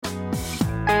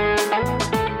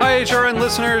HRN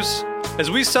listeners.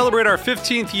 As we celebrate our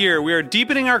 15th year, we are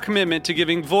deepening our commitment to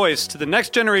giving voice to the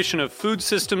next generation of food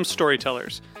systems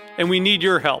storytellers, and we need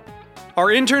your help. Our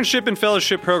internship and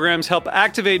fellowship programs help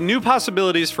activate new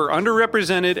possibilities for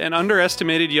underrepresented and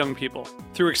underestimated young people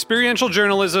through experiential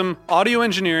journalism, audio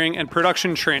engineering, and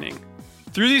production training.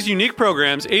 Through these unique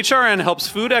programs, HRN helps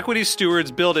food equity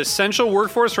stewards build essential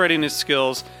workforce readiness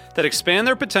skills that expand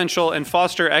their potential and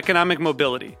foster economic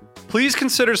mobility. Please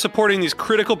consider supporting these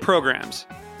critical programs.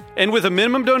 And with a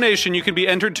minimum donation, you can be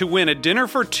entered to win a dinner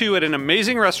for two at an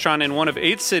amazing restaurant in one of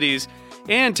 8 cities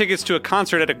and tickets to a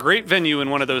concert at a great venue in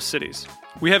one of those cities.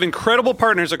 We have incredible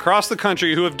partners across the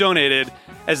country who have donated,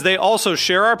 as they also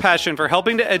share our passion for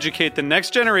helping to educate the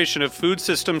next generation of food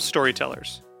systems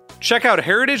storytellers. Check out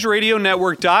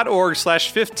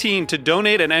heritageradionetwork.org/15 to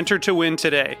donate and enter to win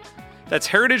today. That's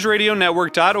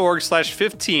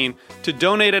heritageradionetwork.org/15 to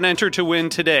donate and enter to win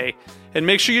today. And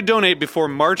make sure you donate before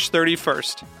March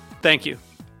 31st. Thank you.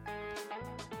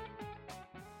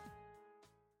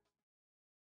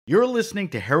 You're listening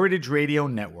to Heritage Radio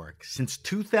Network. Since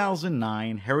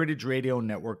 2009, Heritage Radio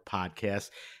Network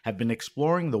podcasts have been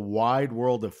exploring the wide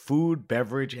world of food,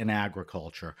 beverage, and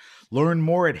agriculture. Learn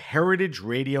more at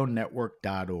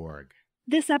heritageradionetwork.org.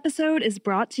 This episode is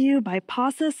brought to you by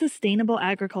PASA Sustainable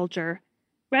Agriculture.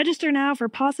 Register now for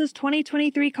PASA's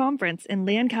 2023 conference in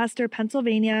Lancaster,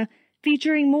 Pennsylvania,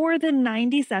 featuring more than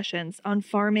 90 sessions on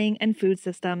farming and food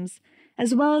systems,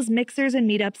 as well as mixers and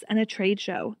meetups and a trade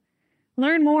show.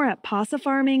 Learn more at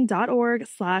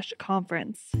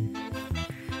pasafarming.org/conference.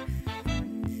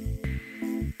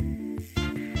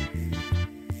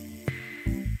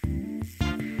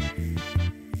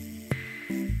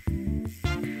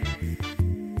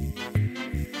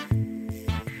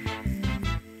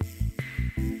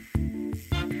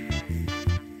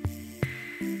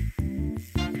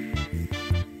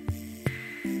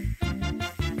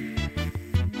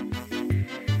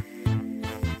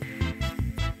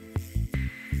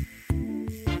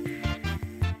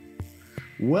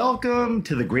 Welcome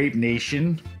to the Grape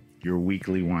Nation, your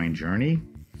weekly wine journey.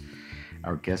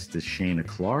 Our guest is Shana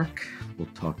Clarke. We'll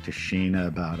talk to Shana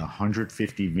about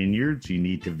 150 vineyards you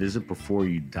need to visit before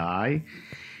you die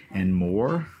and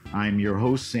more. I'm your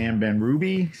host, Sam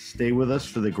Ben-Ruby. Stay with us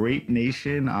for the Grape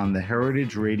Nation on the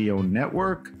Heritage Radio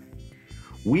Network.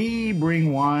 We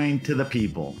bring wine to the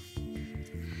people.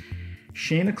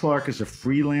 Shana Clarke is a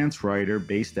freelance writer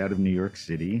based out of New York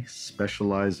City,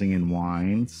 specializing in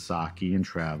wine, sake, and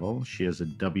travel. She has a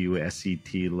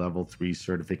WSET Level 3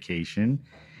 certification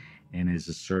and is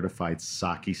a certified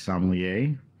sake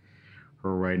sommelier.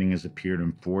 Her writing has appeared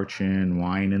in Fortune,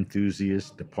 Wine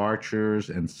Enthusiast, Departures,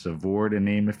 and Savour, to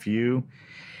name a few.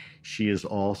 She is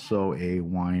also a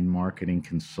wine marketing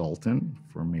consultant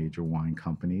for major wine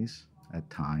companies at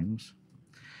times.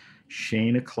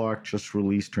 Shana Clarke just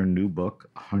released her new book,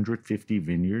 150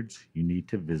 Vineyards You Need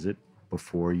to Visit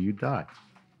Before You Die.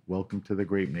 Welcome to the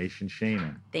Grape Nation,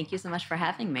 Shana. Thank you so much for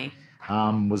having me.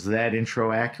 Was that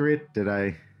intro accurate? Did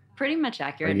I? Pretty much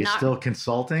accurate. Are you still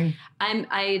consulting?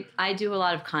 I do a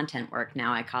lot of content work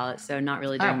now, I call it. So not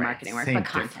really doing marketing work, but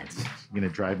content. You're going to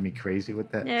drive me crazy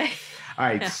with that? Yeah. All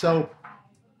right, so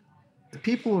the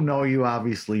people who know you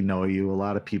obviously know you. A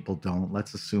lot of people don't.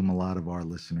 Let's assume a lot of our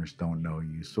listeners don't know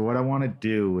you. So what I want to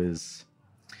do is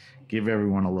give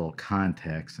everyone a little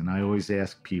context. And I always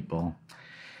ask people,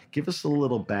 give us a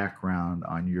little background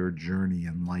on your journey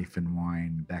in life and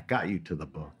wine that got you to the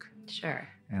book. Sure.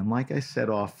 And like I said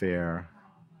off air,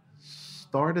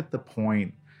 start at the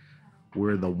point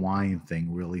where the wine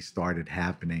thing really started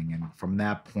happening. And from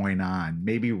that point on,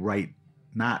 maybe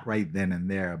not right then and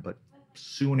there, but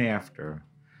soon after,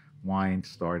 wine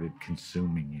started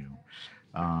consuming you.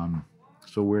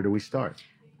 So where do we start?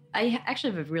 I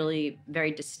actually have a really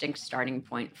very distinct starting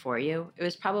point for you. It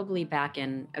was probably back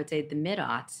in, I would say, the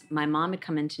mid-aughts. My mom had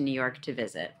come into New York to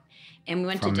visit. And we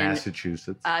went From to dinner.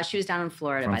 Massachusetts? She was down in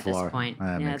Florida From by Florida. this point.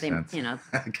 That makes sense.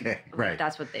 Okay, right.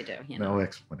 That's what they do. No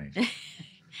explanation.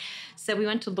 So we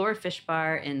went to Laura Fish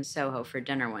Bar in Soho for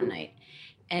dinner one night.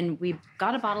 And we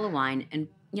got a bottle of wine. And,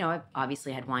 I've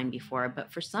obviously had wine before.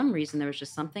 But for some reason, there was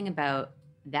just something about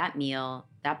that meal,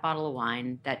 that bottle of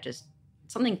wine, that just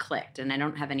something clicked. And I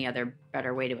don't have any other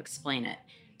better way to explain it.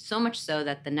 So much so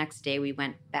that the next day we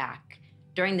went back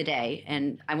during the day,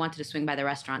 and I wanted to swing by the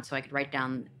restaurant so I could write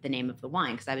down the name of the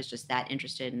wine because I was just that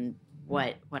interested in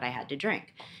what I had to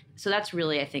drink. So that's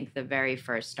really, I think, the very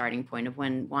first starting point of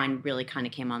when wine really kind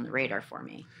of came on the radar for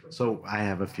me. So I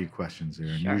have a few questions here,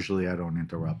 and Sure. Usually I don't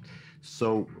interrupt.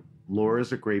 So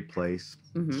Laura's a great place,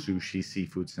 Mm-hmm. sushi,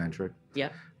 seafood centric.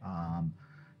 Yep.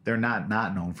 They're not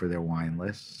known for their wine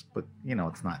lists, but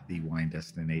it's not the wine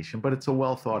destination, but it's a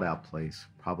well thought out place.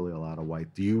 Probably a lot of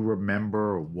white. Do you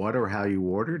remember what or how you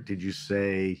ordered? Did you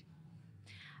say,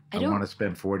 I want to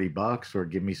spend $40 or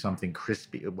give me something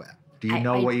crispy? Do you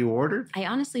know what you ordered? I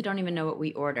honestly don't even know what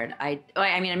we ordered. I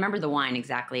remember the wine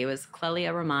exactly. It was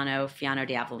Clelia Romano Fiano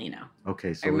di Avellino.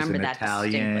 Okay, so I remember it was an that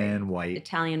Italian distinctly. white.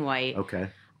 Italian white. Okay.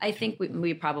 I think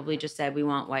we probably just said we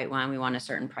want white wine. We want a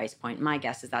certain price point. My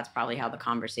guess is that's probably how the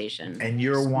conversation. And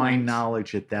your wine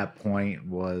knowledge at that point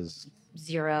was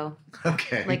 0.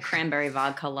 Okay. Like cranberry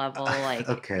vodka level,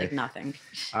 like nothing.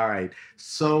 All right.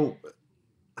 So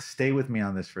stay with me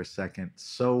on this for a second.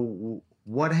 So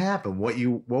what happened? What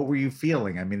were you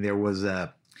feeling? I mean, there was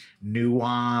a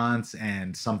nuance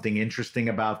and something interesting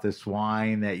about this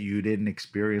wine that you didn't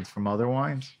experience from other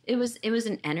wines? It was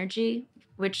an energy,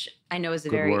 which I know is a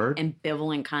very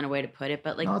ambivalent kind of way to put it,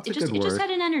 but like it just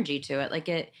had an energy to it. Like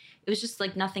it was just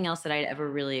like nothing else that I'd ever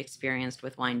really experienced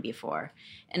with wine before.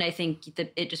 And I think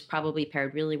that it just probably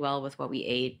paired really well with what we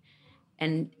ate.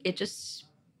 And it just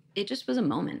was a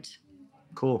moment.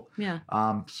 Cool. Yeah.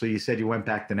 So you said you went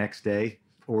back the next day,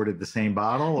 ordered the same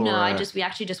bottle? No, we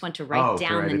actually just went to write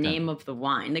down the name of the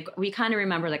wine. Like we kind of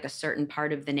remember like a certain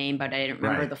part of the name, but I didn't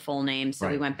remember the full name. So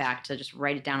we went back to just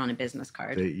write it down on a business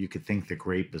card. You could think the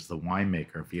grape is the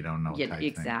winemaker if you don't know. Yeah,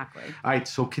 exactly. Thing. All right,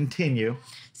 so continue.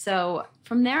 So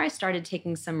from there, I started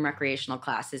taking some recreational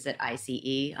classes at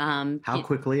ICE. How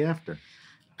quickly after?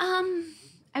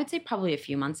 I would say probably a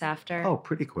few months after. Oh,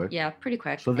 pretty quick. Yeah, pretty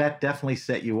quick. So that definitely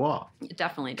set you off. It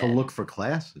definitely did. To look for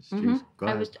classes. Mm-hmm. Jeez, go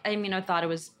ahead. I thought it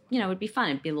was, it'd be fun.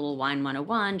 It'd be a little wine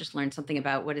 101, just learn something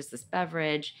about what is this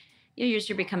beverage.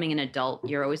 You're becoming an adult.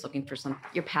 You're always looking for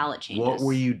your palate changes. What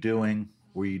were you doing?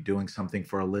 Were you doing something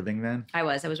for a living then? I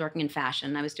was working in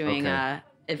fashion. I was doing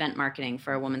event marketing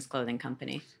for a women's clothing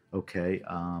company. Okay.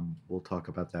 We'll talk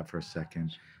about that for a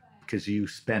second because you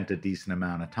spent a decent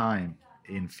amount of time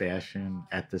in fashion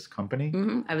at this company.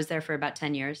 Mm-hmm. I was there for about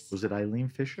 10 years. Was it Eileen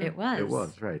Fisher? It was. It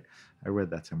was, right. I read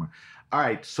that somewhere. All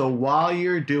right. So while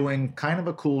you're doing kind of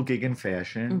a cool gig in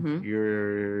fashion,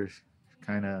 you're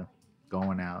kind of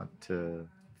going out to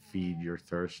feed your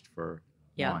thirst for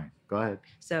wine. Go ahead.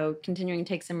 So continuing to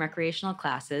take some recreational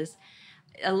classes.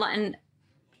 And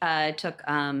I took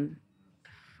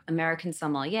American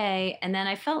sommelier, and then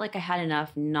I felt like I had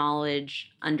enough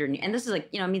knowledge underneath. And this is like,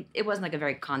 it wasn't like a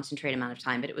very concentrated amount of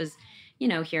time, but it was,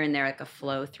 here and there, like a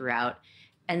flow throughout.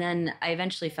 And then I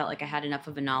eventually felt like I had enough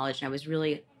of a knowledge, and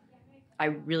I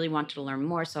really wanted to learn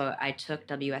more. So I took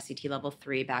WSET level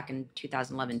 3 back in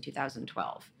 2011,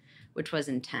 2012, which was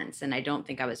intense. And I don't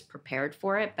think I was prepared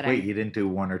for it. But Wait, you didn't do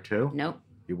 1 or 2? Nope.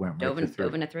 You went dove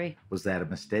into 3. Was that a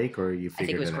mistake, or you figured I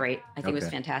think it was out? great. I think it was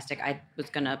fantastic. I was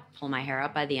going to pull my hair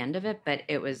out by the end of it, but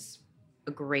it was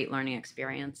a great learning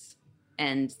experience.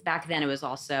 And back then it was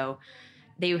also,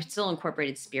 they still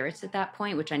incorporated spirits at that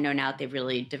point, which I know now they've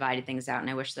really divided things out. And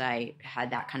I wish that I had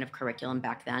that kind of curriculum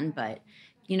back then. But,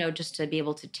 just to be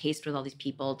able to taste with all these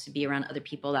people, to be around other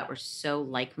people that were so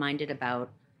like-minded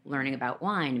about learning about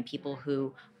wine and people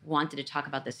who wanted to talk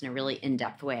about this in a really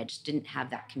in-depth way. I just didn't have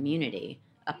that community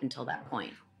up until that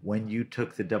point. When you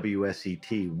took the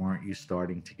WSET, weren't you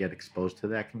starting to get exposed to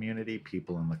that community?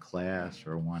 People in the class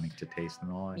or wanting to taste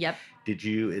and all that? Yep.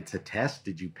 It's a test.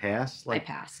 Did you pass? I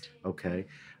passed. Okay.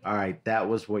 All right. That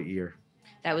was what year?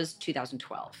 That was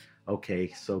 2012.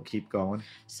 Okay. So keep going.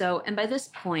 So, and by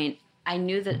this point, I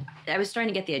knew that I was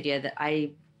starting to get the idea that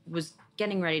I was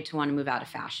getting ready to want to move out of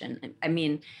fashion. I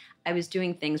mean, I was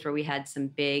doing things where we had some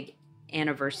big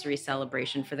anniversary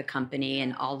celebration for the company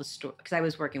and all the stores, because I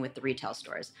was working with the retail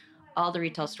stores. All the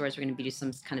retail stores were going to do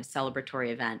some kind of celebratory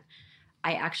event.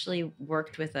 I actually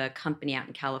worked with a company out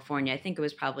in California. I think it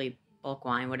was probably bulk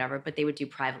wine, whatever, but they would do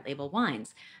private label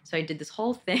wines. So I did this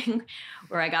whole thing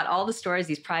where I got all the stores,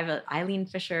 these private Eileen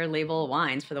Fisher label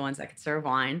wines for the ones that could serve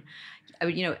wine. I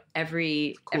would,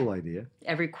 every idea.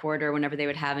 Every quarter, whenever they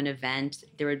would have an event,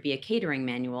 there would be a catering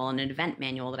manual and an event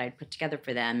manual that I'd put together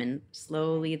for them. And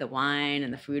slowly the wine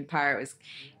and the food part was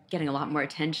getting a lot more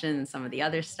attention than some of the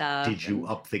other stuff. Did you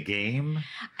up the game?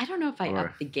 I don't know if I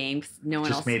upped the game because no one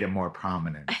just else made it more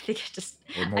prominent. I think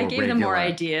I gave them more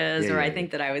ideas, I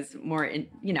think that I was more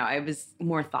I was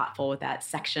more thoughtful with that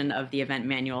section of the event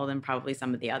manual than probably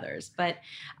some of the others. But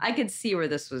I could see where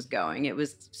this was going. It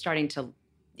was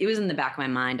in the back of my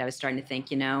mind. I was starting to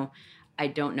think, I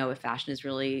don't know if fashion is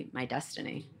really my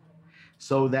destiny.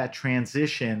 So that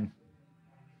transition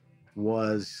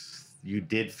was, you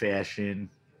did fashion.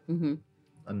 Mm-hmm.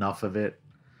 Enough of it.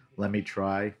 Let me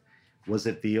try. Was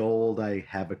it the old, I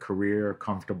have a career,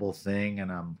 comfortable thing, and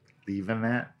I'm leaving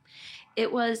that? It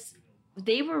was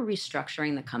They were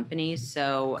restructuring the company,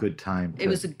 so Good time. it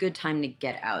was a good time to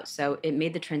get out. So it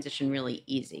made the transition really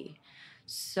easy.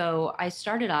 So I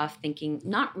started off thinking,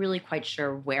 not really quite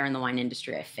sure where in the wine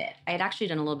industry I fit. I had actually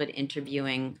done a little bit of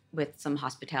interviewing with some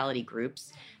hospitality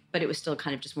groups, but it was still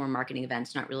kind of just more marketing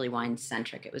events, not really wine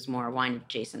centric. It was more wine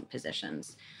adjacent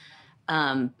positions.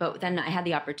 But then I had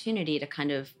the opportunity to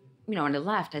kind of, when I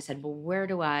left, I said, well, where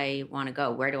do I want to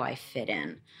go? Where do I fit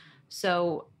in?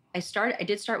 So I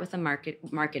did start with the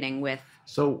marketing with.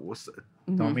 So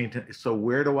don't mean to. So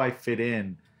where do I fit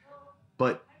in?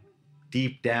 But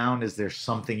deep down, is there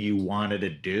something you wanted to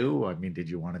do? I mean, did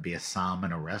you want to be a som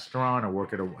in a restaurant or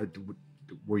work at a?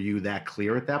 Were you that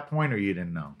clear at that point, or you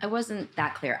didn't know? I wasn't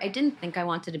that clear. I didn't think I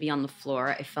wanted to be on the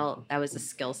floor. I felt that was a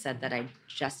skill set that I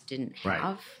just didn't have.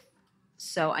 Right.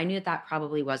 So I knew that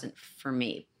probably wasn't for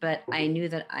me. But I knew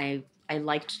that I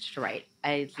liked to write.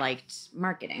 I liked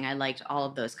marketing. I liked all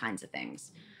of those kinds of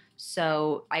things.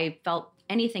 So I felt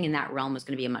anything in that realm was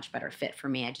going to be a much better fit for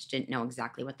me. I just didn't know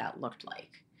exactly what that looked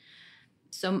like.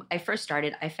 So I first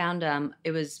started, I found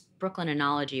it was Brooklyn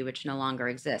Enology, which no longer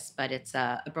exists, but it's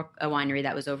a winery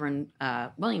that was over in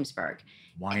Williamsburg.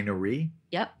 Winery?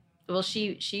 Yep. Well,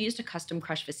 she used a custom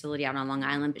crush facility out on Long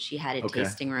Island, but she had a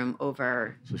tasting room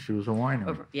over. So she was a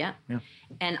winery. Yeah.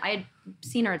 And I had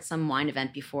seen her at some wine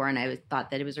event before, and I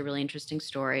thought that it was a really interesting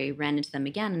story. Ran into them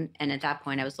again, and at that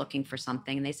point, I was looking for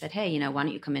something, and they said, "Hey, why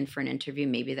don't you come in for an interview?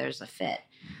 Maybe there's a fit."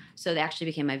 So they actually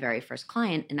became my very first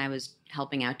client, and I was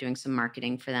helping out, doing some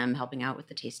marketing for them, helping out with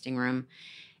the tasting room.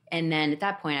 And then at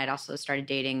that point, I'd also started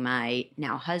dating my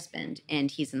now husband,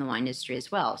 and he's in the wine industry as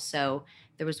well. So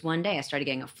there was one day I started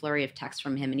getting a flurry of texts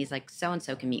from him, and he's like,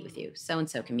 so-and-so can meet with you.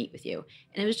 So-and-so can meet with you.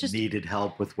 And it was just... Needed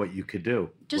help with what you could do.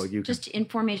 Just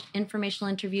informational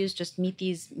interviews, just meet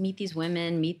these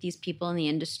women, meet these people in the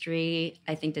industry.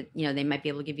 I think that, they might be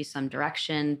able to give you some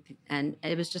direction. And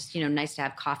it was just, nice to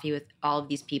have coffee with all of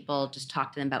these people, just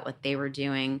talk to them about what they were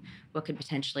doing, what could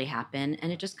potentially happen.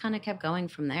 And it just kind of kept going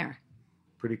from there.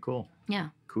 Pretty cool. Yeah.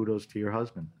 Kudos to your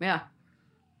husband. Yeah.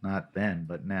 Not then,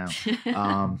 but now.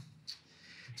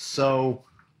 So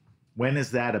when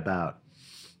is that about?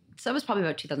 So that was probably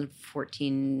about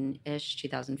 2014-ish,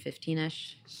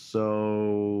 2015-ish.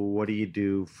 So what do you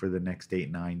do for the next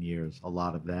 8-9 years? A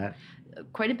lot of that?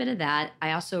 Quite a bit of that.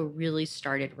 I also really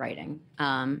started writing,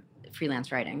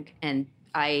 freelance writing. And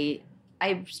I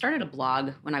started a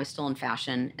blog when I was still in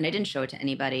fashion, and I didn't show it to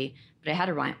anybody, but I had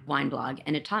a wine blog,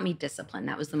 and it taught me discipline.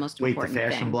 That was the most important thing. Wait,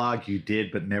 the fashion blog you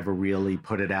did, but never really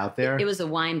put it out there? It was a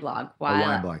wine blog. It was a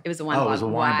wine blog. It was a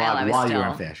wine blog while you were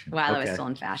in fashion. While I was still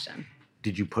in fashion.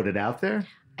 Did you put it out there?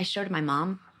 I showed it to my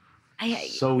mom.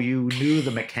 So you knew the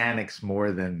mechanics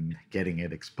more than getting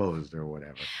it exposed or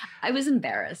whatever. I was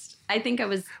embarrassed. I think I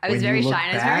was very shy,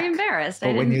 and I was very embarrassed.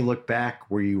 But when you look back,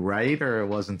 were you right, or it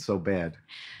wasn't so bad?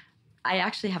 I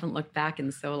actually haven't looked back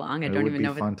in so long. I don't even know.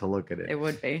 It would be fun to look at it. It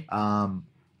would be. All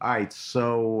right.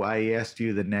 So I asked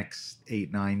you the next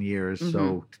 8-9 years. Mm-hmm.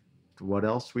 So what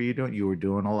else were you doing? You were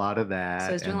doing a lot of that. So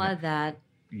I was doing a lot of that.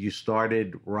 You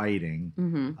started writing.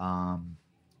 Mm-hmm.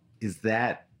 Is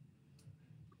that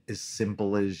as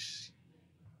simple as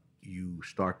you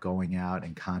start going out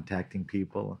and contacting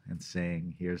people and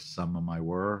saying, here's some of my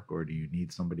work, or do you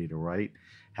need somebody to write?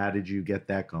 How did you get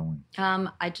that going?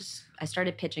 I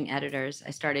started pitching editors.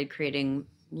 I started creating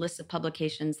lists of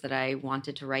publications that I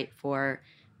wanted to write for,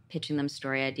 pitching them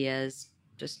story ideas,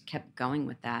 just kept going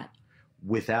with that.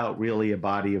 Without really a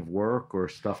body of work or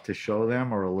stuff to show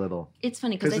them, or a little? It's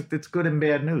funny because it's good and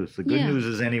bad news. The good news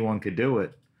is anyone could do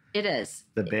it. It is.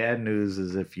 The bad news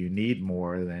is if you need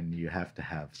more, then you have to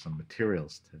have some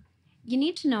materials to. You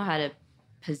need to know how to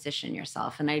position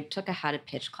yourself. And I took a how to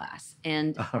pitch class.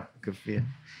 And good for you.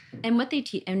 And what they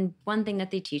and one thing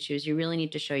that they teach you is you really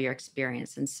need to show your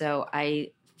experience. And so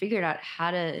I figured out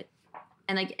how to,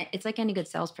 and it's like any good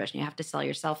salesperson, you have to sell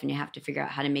yourself, and you have to figure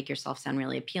out how to make yourself sound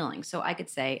really appealing. So I could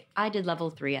say, I did level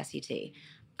 3 SET.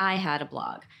 I had a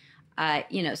blog.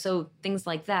 So things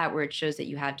like that, where it shows that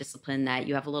you have discipline, that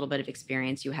you have a little bit of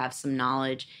experience, you have some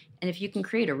knowledge. And if you can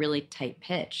create a really tight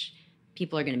pitch,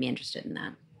 people are going to be interested in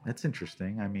that. That's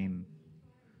interesting. I mean,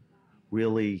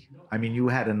 you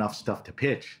had enough stuff to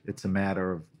pitch. It's a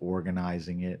matter of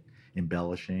organizing it,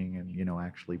 embellishing, and,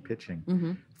 actually pitching.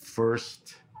 Mm-hmm.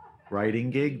 First writing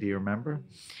gig, do you remember?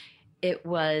 It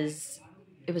was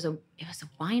a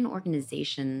wine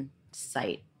organization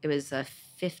site. It was a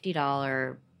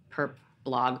 $50 per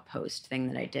blog post thing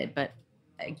that I did, but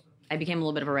I became a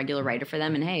little bit of a regular writer for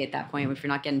them. And hey, at that point, if you're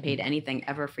not getting paid anything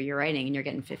ever for your writing and you're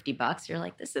getting $50, you're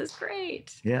like, this is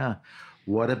great. Yeah.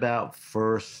 What about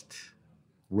first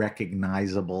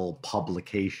recognizable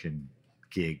publication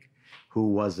gig?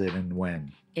 Who was it and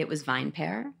when? It was Vine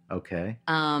Pair. Okay.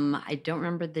 I don't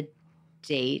remember the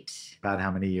date. About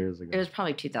how many years ago? It was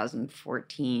probably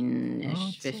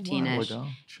 2014-ish, 15-ish.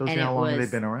 Shows And you how it long was-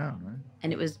 they've been around, right?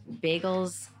 And it was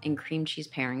bagels and cream cheese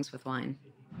pairings with wine.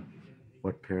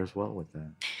 What pairs well with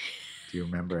that? Do you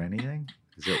remember anything?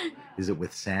 Is it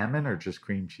with salmon or just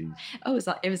cream cheese? Oh,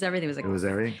 it was everything. It was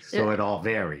everything? So it all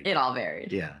varied. It all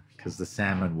varied. Yeah, because the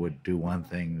salmon would do one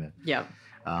thing that... Yep.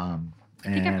 I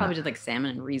think I probably did like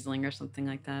salmon and Riesling or something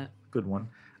like that. Good one.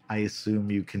 I assume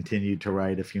you continued to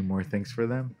write a few more things for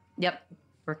them? Yep.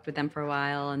 Worked with them for a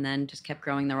while and then just kept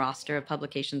growing the roster of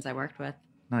publications I worked with.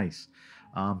 Nice.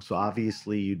 So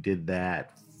obviously you did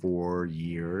that for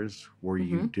years. Were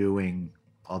you doing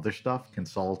other stuff,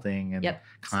 consulting and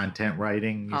content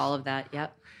writing? All of that,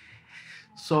 yep.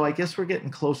 So I guess we're getting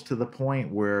close to the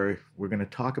point where we're going to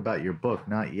talk about your book.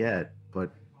 Not yet,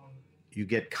 but you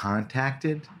get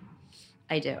contacted?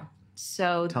 I do.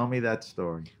 So tell me that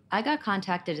story. I got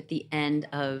contacted at the end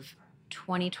of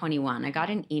 2021. I got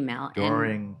an email.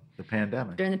 During the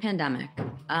pandemic. During the pandemic.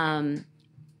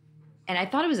 And I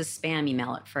thought it was a spam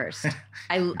email at first.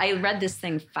 I read this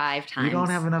thing 5 times. You don't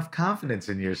have enough confidence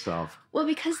in yourself. Well,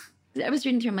 because I was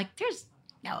reading through, I'm like,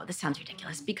 no, this sounds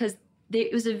ridiculous. Because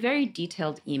it was a very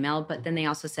detailed email, but then they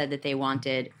also said that they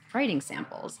wanted writing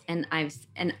samples. And I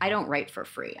don't write for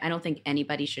free. I don't think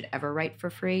anybody should ever write for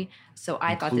free. So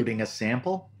I thought including a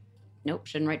sample? Nope,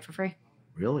 shouldn't write for free.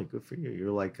 Really? Good for you.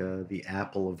 You're like the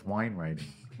Apple of wine writing.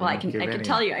 Well, I can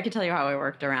tell you how I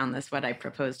worked around this, what I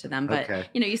proposed to them. But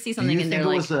you see something and they're like,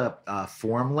 do you think it was a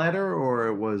form letter or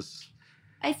it was?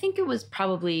 I think it was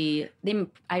probably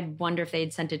I'd wonder if they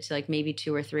had sent it to like maybe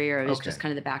 2 or 3, or it was just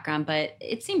kind of the background. But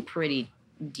it seemed pretty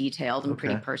detailed and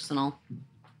pretty personal.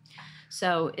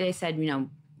 So they said, we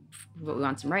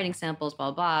want some writing samples,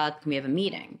 blah blah. Can we have a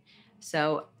meeting?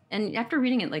 So. And after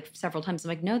reading it like several times, I'm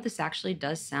like, no, this actually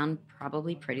does sound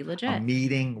probably pretty legit. A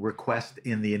meeting request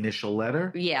in the initial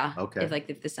letter? Yeah. Okay.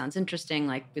 If this sounds interesting,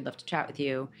 like we'd love to chat with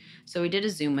you. So we did a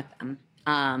Zoom with them.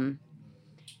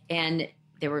 And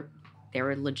they were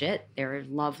legit. They were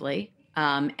lovely.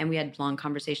 And we had long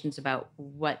conversations about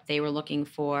what they were looking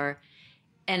for.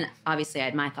 And obviously I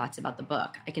had my thoughts about the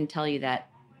book. I can tell you that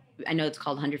I know it's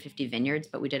called 150 Vineyards,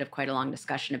 but we did have quite a long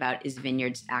discussion about, is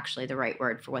vineyards actually the right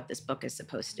word for what this book is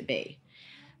supposed to be?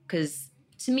 Because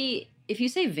to me, if you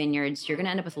say vineyards, you're going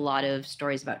to end up with a lot of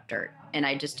stories about dirt. And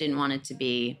I just didn't want it to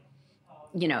be,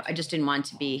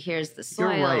 here's the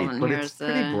soil. You're right, and but here's it's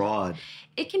pretty broad.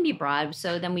 It can be broad.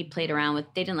 So then we played around with,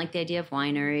 they didn't like the idea of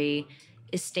winery.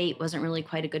 Estate wasn't really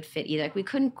quite a good fit either. Like we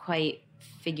couldn't quite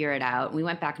figure it out. We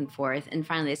went back and forth, and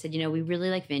finally I said, we really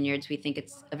like vineyards. We think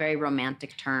it's a very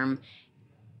romantic term,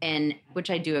 and which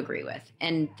I do agree with.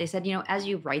 And they said, as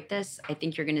you write this, I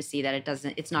think you're going to see that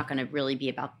it's not going to really be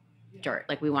about dirt.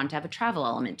 Like we wanted to have a travel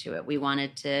element to it. We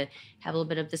wanted to have a little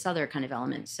bit of this other kind of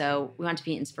element. So we want to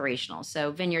be inspirational.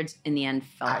 So vineyards in the end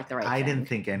felt like the right thing. I didn't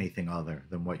think anything other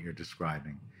than what you're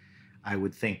describing. I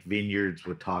would think vineyards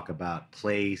would talk about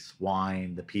place,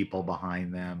 wine, the people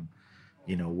behind them,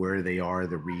 where they are,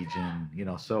 the region,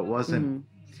 so it wasn't,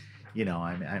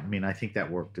 I think that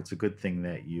worked. It's a good thing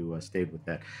that you stayed with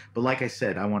that. But like I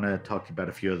said, I want to talk about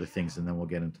a few other things and then we'll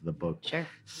get into the book. Sure.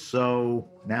 So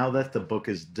now that the book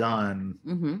is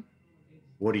done,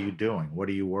 what are you doing? What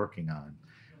are you working on?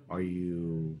 Do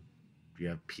you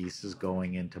have pieces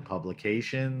going into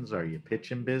publications? Are you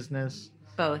pitching business?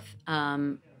 Both.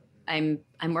 I'm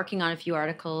working on a few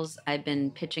articles. I've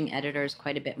been pitching editors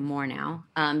quite a bit more now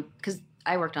because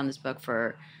I worked on this book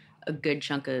for a good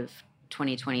chunk of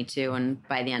 2022, and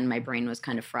by the end, my brain was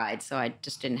kind of fried. So I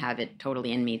just didn't have it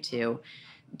totally in me to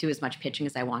do as much pitching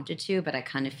as I wanted to, but I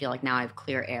kind of feel like now I have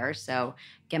clear air. So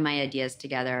get my ideas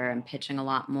together. I'm pitching a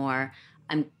lot more.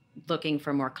 I'm looking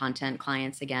for more content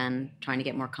clients again, trying to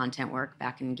get more content work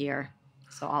back in gear.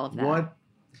 So all of that. What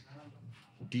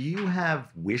do you have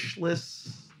wish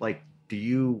lists? Like,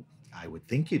 I would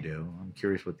think you do. I'm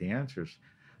curious what the answer is.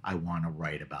 I want to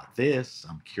write about this.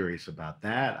 I'm curious about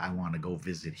that. I want to go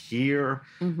visit here.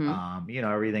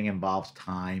 Everything involves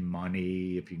time,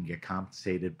 money, if you can get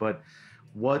compensated. But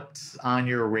what's on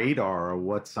your radar or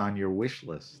what's on your wish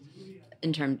list?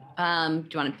 In terms, do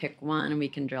you want to pick one and we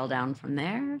can drill down from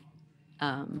there?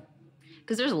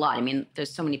 Because there's a lot. I mean,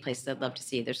 there's so many places I'd love to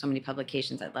see. There's so many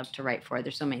publications I'd love to write for.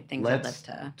 There's so many things I'd love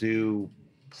to do.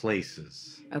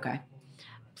 Places. Okay.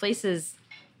 Places.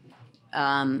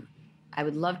 I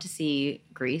would love to see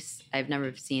Greece. I've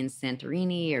never seen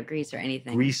Santorini or Greece or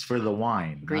anything. Greece for the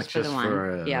wine, Greece not for just the wine.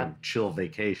 for a Yeah. chill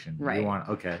vacation. Right.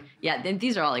 Okay. Yeah,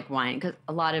 these are all like wine because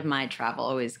a lot of my travel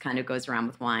always kind of goes around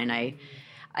with wine.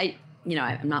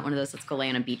 I'm not one of those, let's go lay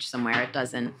on a beach somewhere. It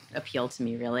doesn't appeal to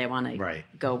me, really. I want to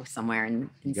go somewhere and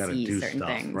see certain stuff.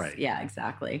 Things. Right. Yeah,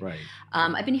 exactly. Right.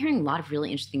 I've been hearing a lot of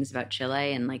really interesting things about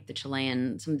Chile and like the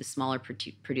Chilean, some of the smaller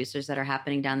producers that are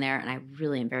happening down there. And I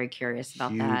really am very curious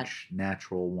about that. Huge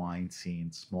natural wine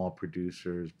scene, small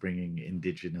producers bringing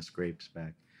indigenous grapes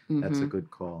back. That's a good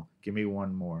call. Give me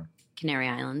one more. Canary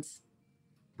Islands.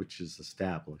 Which is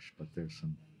established, but there's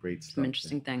some great stuff. Some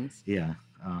interesting things. Yeah.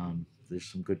 There's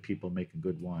some good people making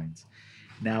good wines.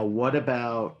 Now, what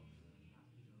about,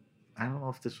 I don't know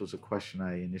if this was a question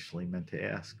I initially meant to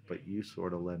ask, but you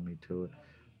sort of led me to it.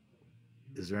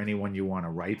 Is there anyone you want to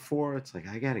write for? It's like,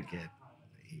 I got to get,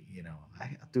 I'll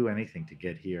do anything to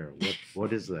get here.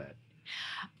 What is that?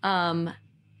 I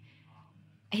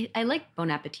like Bon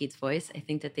Appetit's voice. I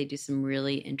think that they do some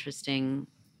really interesting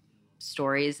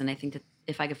stories, and I think that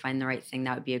if I could find the right thing,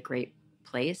 that would be a great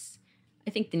place. I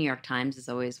think the New York Times is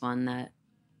always one that,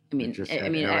 Eric's,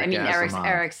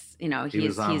 he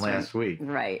was on last week.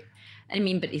 Right.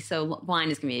 So wine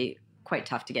is going to be quite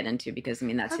tough to get into because,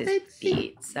 that's his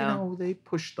beat. So, they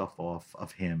push stuff off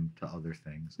of him to other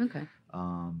things. Okay.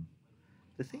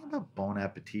 The thing about Bon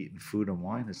Appetit and Food and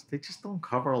Wine is they just don't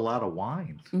cover a lot of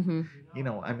wine.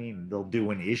 Mm-hmm. They'll do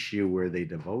an issue where they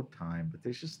devote time, but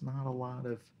there's just not a lot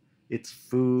of, it's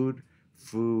food,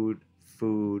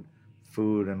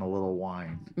 and a little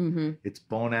wine. Mm-hmm. It's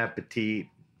Bon Appetit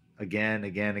again,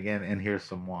 and here's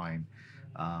some wine.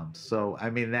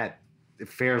 That it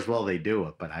fares well they do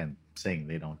it, but I'm saying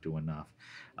they don't do enough.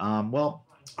 Well,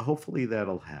 hopefully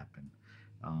that'll happen.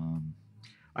 All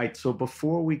right, so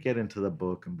before we get into the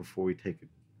book and before we take a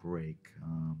break,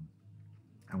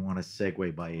 I want to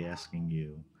segue by asking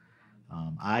you,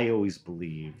 I always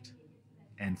believed,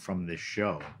 and from this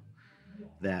show,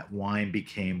 that wine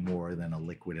became more than a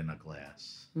liquid in a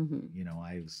glass. Mm-hmm.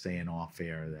 I was saying off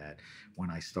air that when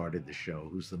I started the show,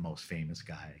 who's the most famous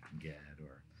guy I can get,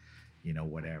 or,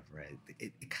 whatever.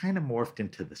 It kind of morphed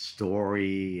into the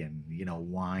story and,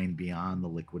 wine beyond the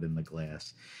liquid in the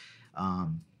glass.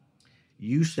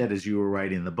 You said, as you were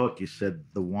writing the book, you said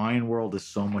the wine world is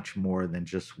so much more than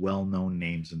just well-known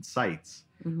names and sites,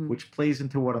 mm-hmm. which plays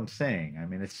into what I'm saying.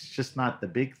 It's just not the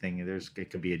big thing. It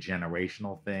could be a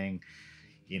generational thing,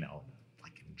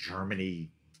 like in Germany,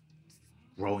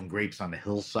 growing grapes on the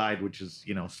hillside, which is,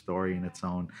 a story in its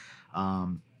own.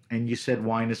 And you said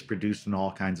wine is produced in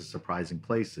all kinds of surprising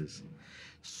places.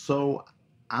 So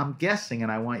I'm guessing,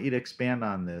 and I want you to expand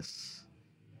on this,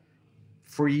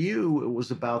 for you, it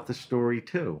was about the story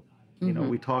too. Mm-hmm.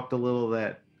 We talked a little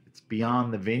that it's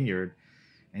beyond the vineyard,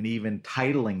 and even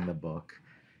titling the book,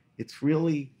 it's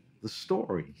really the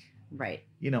story. Right.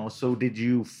 So did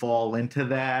you fall into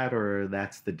that, or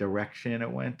that's the direction it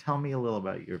went? Tell me a little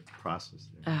about your process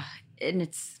there. And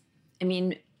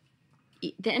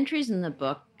the entries in the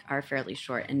book are fairly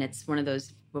short, and it's one of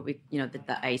those,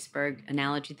 the iceberg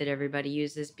analogy that everybody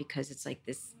uses, because it's like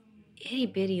this itty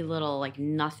bitty little like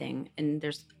nothing, and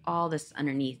there's all this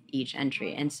underneath each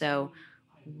entry. And so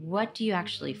what do you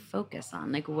actually focus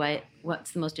on? Like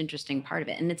what's the most interesting part of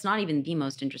it? And it's not even the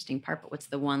most interesting part, but what's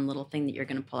the one little thing that you're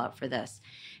going to pull out for this?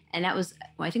 And that was,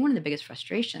 I think, one of the biggest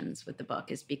frustrations with the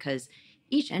book, is because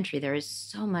each entry, there is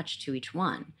so much to each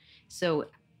one. So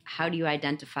how do you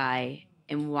identify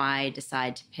and why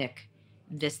decide to pick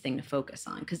this thing to focus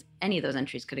on? Because any of those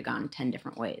entries could have gone 10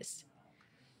 different ways.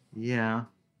 Yeah.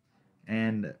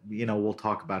 And, we'll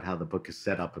talk about how the book is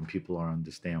set up and people will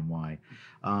understand why.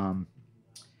 All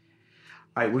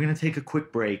right, we're going to take a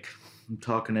quick break. I'm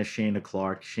talking to Shana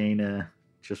Clarke. Shana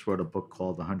just wrote a book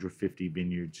called 150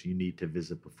 Vineyards You Need to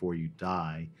Visit Before You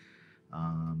Die.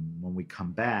 When we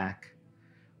come back,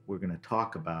 we're going to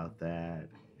talk about that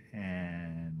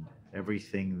and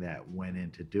everything that went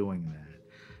into doing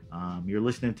that. You're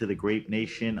listening to The Grape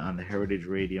Nation on the Heritage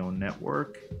Radio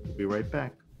Network. We'll be right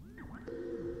back.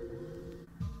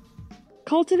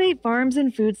 Cultivate farms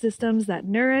and food systems that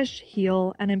nourish,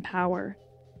 heal, and empower.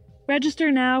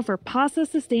 Register now for PASA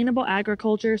Sustainable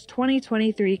Agriculture's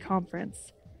 2023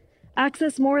 conference.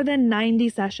 Access more than 90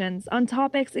 sessions on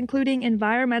topics including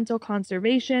environmental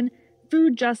conservation,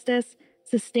 food justice,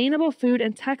 sustainable food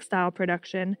and textile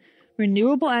production,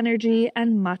 renewable energy,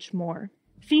 and much more.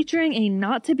 Featuring a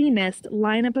not-to-be-missed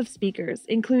lineup of speakers,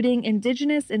 including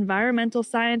Indigenous environmental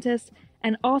scientist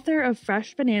and author of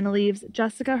Fresh Banana Leaves,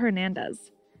 Jessica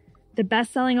Hernandez, the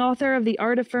best-selling author of The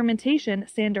Art of Fermentation,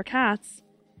 Sandra Katz,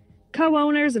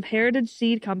 co-owners of heritage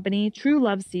seed company True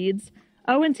Love Seeds,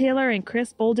 Owen Taylor and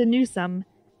Chris Bolden Newsome,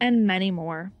 and many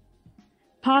more.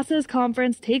 PASA's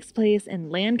conference takes place in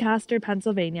Lancaster,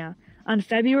 Pennsylvania on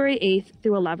February 8th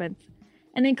through 11th,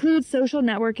 and includes social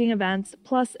networking events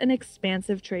plus an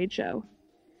expansive trade show.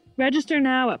 Register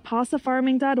now at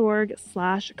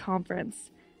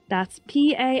pasafarming.org/conference. That's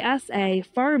PASA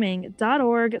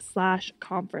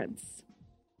farming.org/conference.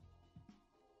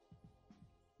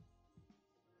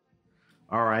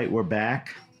 All right, we're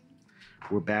back.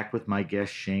 We're back with my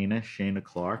guest, Shana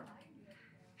Clarke.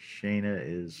 Shana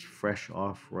is fresh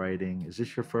off writing. Is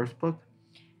this your first book?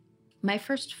 My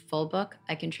first full book.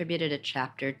 I contributed a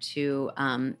chapter to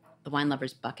the Wine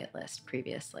Lover's Bucket List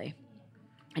previously.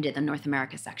 I did the North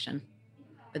America section,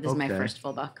 but this is my first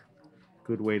full book.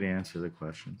 Good way to answer the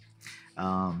question.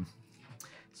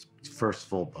 First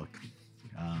full book.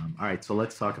 All right, so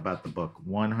let's talk about the book.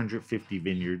 150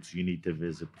 vineyards you need to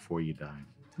visit before you die.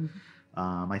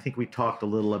 Mm-hmm. I think we talked a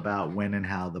little about when and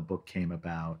how the book came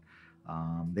about.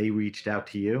 They reached out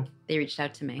to you. They reached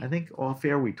out to me. I think off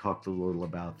air we talked a little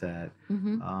about that.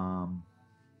 Mm-hmm.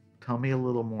 Tell me a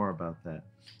little more about that.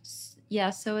 Yeah,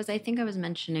 so as I think I was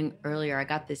mentioning earlier, I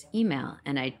got this email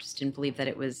and I just didn't believe that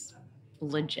it was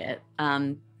legit.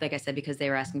 Like I said, because they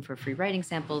were asking for free writing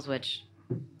samples, which,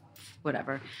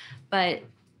 whatever. But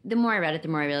the more I read it, the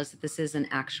more I realized that this is an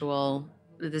actual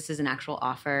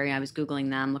offer. I was Googling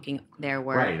them, looking at their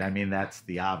work. Right. I mean, that's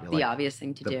the obvious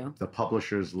thing to do. The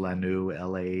publisher's Lanoux,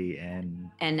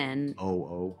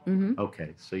 LANOO. Mm-hmm.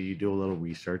 Okay, so you do a little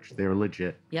research. They're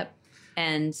legit. Yep.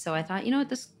 And so I thought,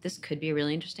 this could be a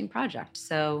really interesting project.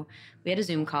 So we had a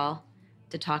Zoom call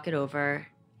to talk it over.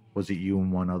 Was it you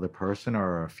and one other person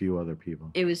or a few other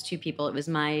people? It was two people. It was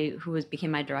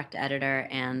became my direct editor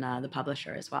and the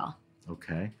publisher as well.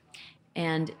 Okay.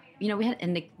 And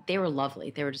they were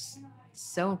lovely. They were just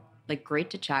so great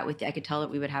to chat with. I could tell that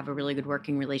we would have a really good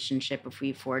working relationship if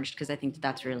we forged, because I think that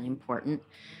that's really important.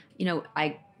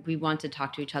 We want to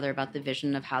talk to each other about the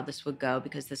vision of how this would go,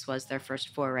 because this was their first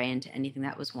foray into anything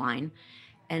that was wine.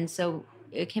 And so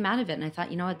it came out of it, and I thought,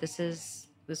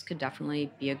 this could definitely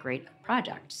be a great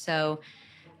project. So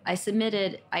I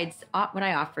submitted, what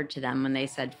I offered to them when they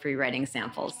said free writing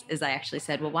samples is I actually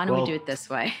said, well, why don't we do it this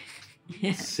way?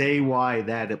 Say why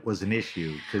that it was an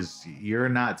issue, because you're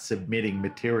not submitting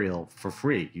material for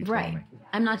free, you told me.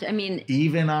 I'm not,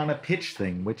 even on a pitch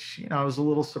thing, which, I was a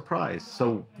little surprised.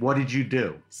 So what did you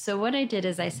do? So what I did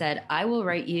is I said, I will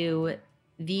write you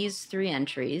these 3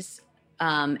 entries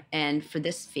and for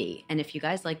this fee. And if you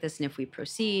guys like this and if we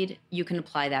proceed, you can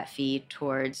apply that fee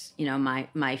towards,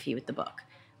 my fee with the book.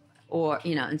 Or,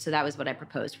 and so that was what I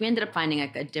proposed. We ended up finding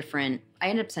I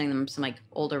ended up sending them some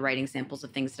older writing samples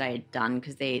of things that I had done,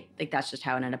 because that's just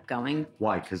how it ended up going.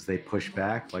 Why? Because they pushed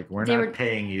back? We're not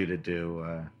paying you to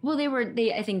do. Well,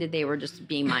 I think that they were just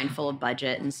being mindful of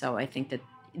budget. And so I think that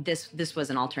this was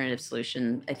an alternative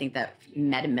solution. I think that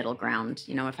met a middle ground,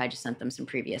 if I just sent them some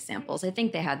previous samples. I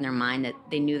think they had in their mind that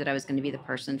they knew that I was going to be the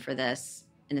person for this,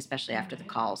 and especially after the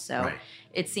call. So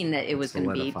it seemed that it was going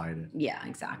to be. Solidified it. Yeah,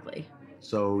 exactly.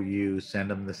 So you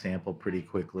send them the sample pretty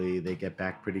quickly. They get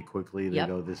back pretty quickly. They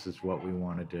go, this is what we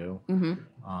want to do.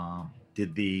 Mm-hmm.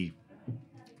 Did the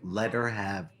letter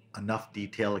have enough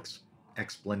detailed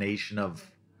explanation of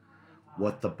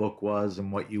what the book was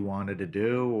and what you wanted to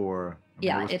do? Or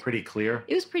it was pretty clear?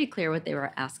 It was pretty clear what they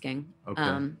were asking. Okay.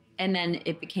 And then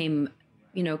it became,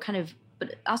 kind of,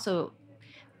 but also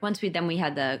once we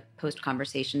had the post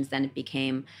conversations, then it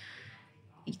became,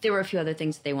 there were a few other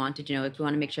things that they wanted. We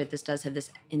want to make sure that this does have this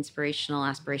inspirational,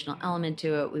 aspirational element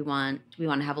to it. We want to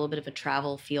have a little bit of a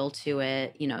travel feel to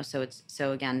it,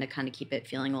 so again, to kind of keep it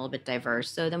feeling a little bit diverse.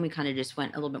 So then we kind of just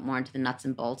went a little bit more into the nuts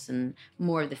and bolts and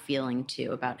more of the feeling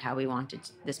too about how we wanted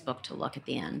this book to look at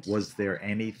the end. Was there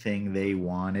anything they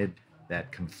wanted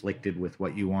that conflicted with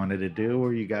what you wanted to do,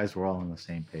 or you guys were all on the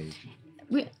same page?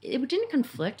 It didn't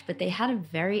conflict, but they had a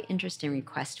very interesting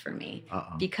request for me.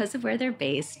 Because of where they're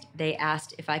based, they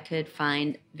asked if I could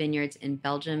find vineyards in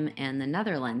Belgium and the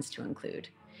Netherlands to include,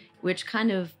 which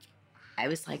kind of, I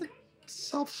was like...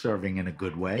 Self-serving in a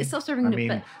good way. It's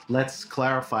self-serving. Let's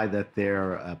clarify that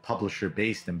they're a publisher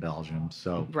based in Belgium,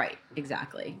 so... Right,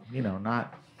 exactly.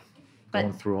 Not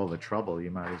going through all the trouble,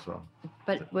 you might as well.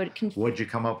 But what'd you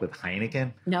come up with,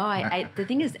 Heineken? No, I the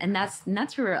thing is, and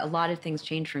that's where a lot of things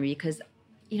changed for me, because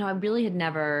I really had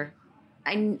never.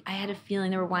 I had a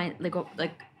feeling there were wine like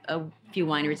a few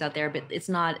wineries out there, but it's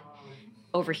not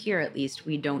over here. At least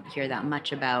we don't hear that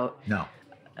much about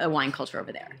a wine culture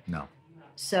over there. No.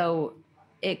 So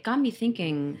it got me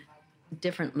thinking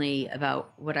differently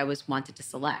about what I wanted to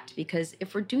select, because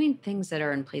if we're doing things that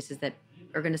are in places that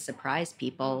are going to surprise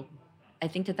people, I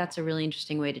think that that's a really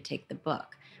interesting way to take the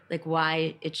book.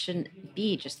 Why it shouldn't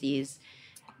be just these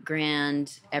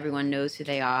grand. Everyone knows who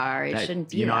they are. It shouldn't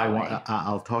be that way.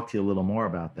 I'll talk to you a little more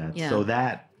about that. Yeah. So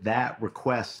that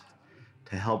request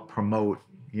to help promote,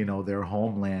 their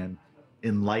homeland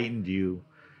enlightened you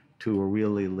to a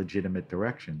really legitimate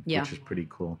direction, Yeah. which is pretty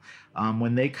cool.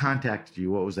 When they contacted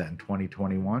you, what was that, in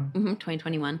 2021?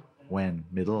 2021. When?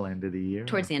 Middle, end of the year?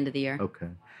 Towards the end of the year. Okay.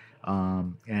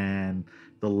 And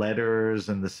the letters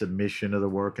and the submission of the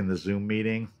work and the Zoom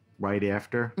meeting right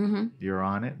after you're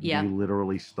on it? Yeah. You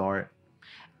literally start?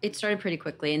 It started pretty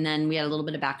quickly, and then we had a little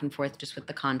bit of back and forth just with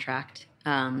the contract.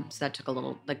 So that took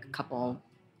a couple,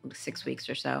 6 weeks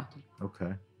or so.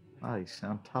 Okay. Oh, you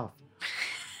sound tough.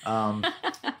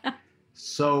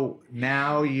 So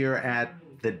now you're at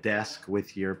the desk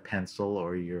with your pencil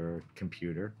or your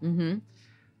computer.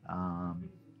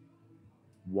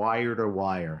 Wire to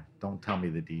wire. Don't tell me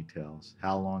the details.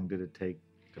 How long did it take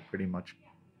to pretty much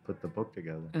put the book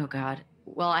together? Oh, God.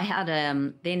 Well, I had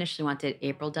they initially wanted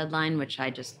April deadline, which I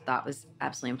just thought was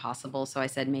absolutely impossible. So I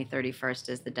said May 31st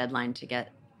is the deadline to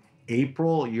get.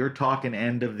 April? You're talking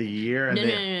end of the year? No.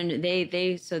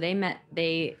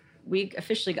 We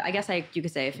officially, I guess you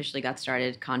could say officially got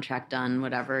started, contract done,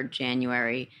 whatever,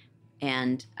 January.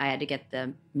 And I had to get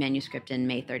the manuscript in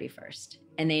May 31st.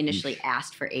 And they initially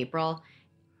asked for April.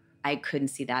 I couldn't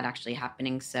see that actually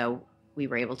happening. So we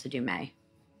were able to do May.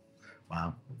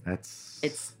 Wow. It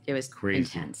was crazy.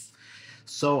 Intense.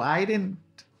 So I didn't,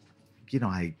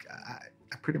 I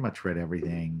pretty much read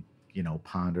everything,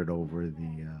 pondered over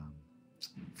the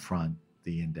front,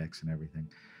 the index and everything.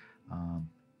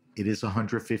 It is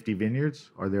 150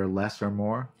 vineyards. Are there less or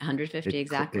more? 150,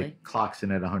 exactly. It clocks in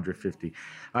at 150.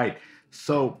 All right.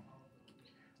 So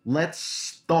let's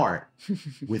start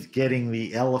with getting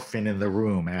the elephant in the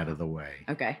room out of the way.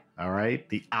 Okay. All right.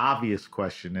 The obvious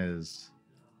question is,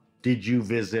 did you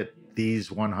visit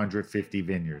these 150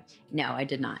 vineyards? No, I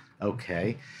did not.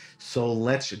 Okay. So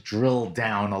let's drill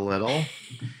down a little.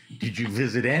 Did you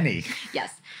visit any?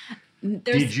 Yes.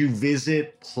 Did you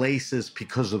visit places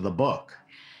because of the book?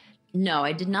 No,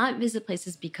 I did not visit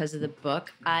places because of the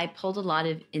book. I pulled a lot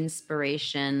of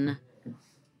inspiration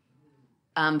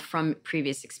from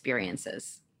previous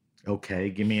experiences. Okay,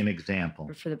 give me an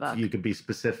example. For the book. You could be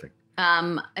specific.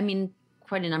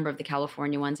 Quite a number of the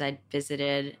California ones I'd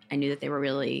visited. I knew that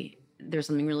there's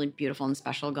something really beautiful and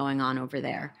special going on over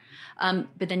there.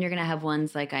 But then you're going to have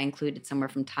ones like I included somewhere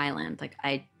from Thailand. Like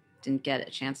I didn't get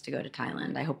a chance to go to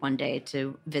Thailand. I hope one day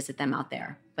to visit them out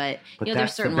there. But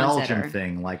there's certain the ones Belgian that are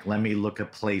thing. Like, let me look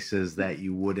at places that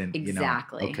you wouldn't.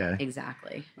 Exactly. Okay.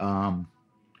 Exactly.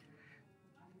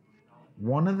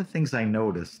 One of the things I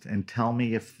noticed, and tell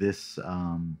me if this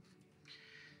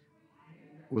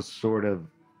was sort of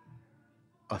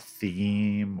a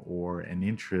theme or an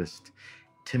interest.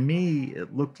 To me,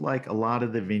 it looked like a lot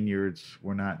of the vineyards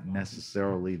were not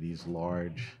necessarily these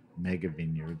large mega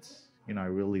vineyards. I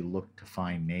really looked to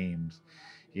find names.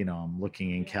 I'm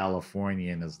looking in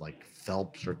California and is like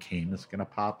Phelps or Camus going to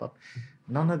pop up.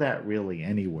 None of that really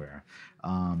anywhere.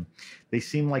 They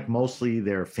seem like mostly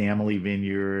they're family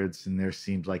vineyards, and there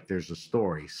seems like there's a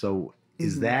story. So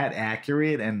is that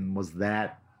accurate? And was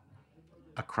that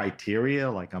a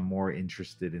criteria? Like, I'm more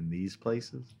interested in these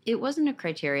places? It wasn't a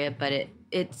criteria, but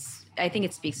I think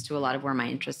it speaks to a lot of where my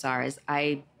interests are.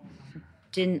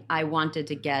 I wanted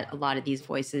to get a lot of these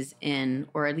voices in,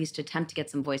 or at least attempt to get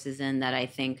some voices in that I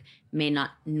think may not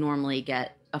normally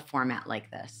get a format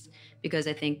like this. Because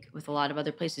I think with a lot of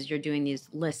other places, you're doing these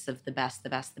lists of the best,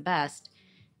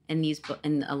 and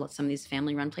some of these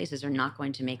family-run places are not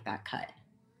going to make that cut.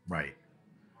 Right.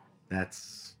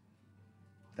 That's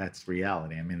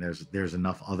reality. I mean, there's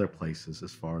enough other places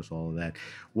as far as all of that.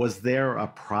 Was there a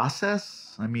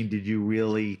process? I mean, did you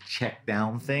really check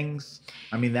down things?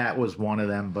 I mean, that was one of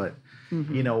them, but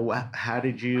how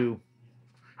did you,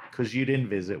 because you didn't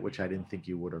visit, which I didn't think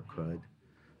you would or could.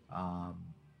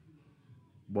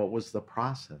 What was the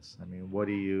process? I mean,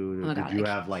 did you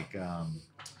have like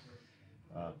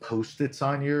Post-its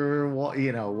on your wall?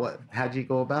 How'd you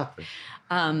go about this?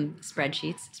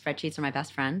 Spreadsheets are my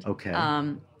best friend. Okay.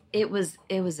 It was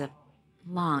a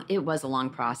long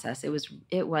process.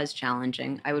 It was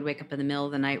challenging. I would wake up in the middle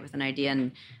of the night with an idea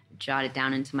and jot it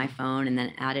down into my phone and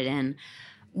then add it in.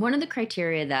 One of the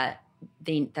criteria that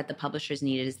the publishers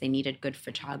needed is they needed good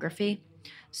photography.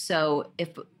 So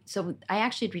I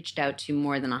actually had reached out to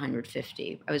more than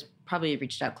 150. I was probably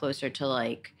reached out closer to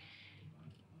like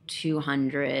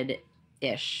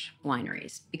 200-ish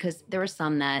wineries, because there were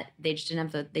some that they just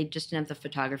didn't have the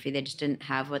photography. They just didn't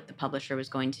have what the publisher was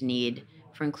going to need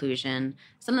for inclusion.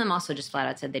 Some of them also just flat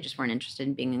out said they just weren't interested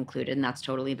in being included, and that's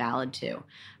totally valid too.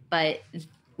 But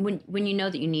when you know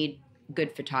that you need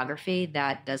good photography,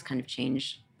 that does kind of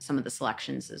change some of the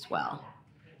selections as well.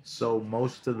 So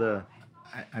most of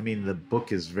I mean, the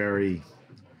book is very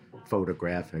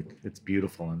photographic. It's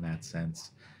beautiful in that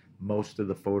sense. Most of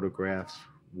the photographs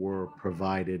were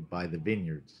provided by the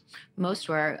vineyards. Most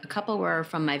were. A couple were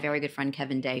from my very good friend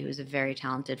Kevin Day, who's a very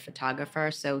talented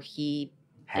photographer. So he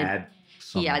Had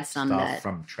some, he had some stuff that,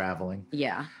 from traveling.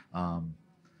 yeah.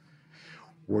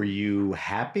 Were you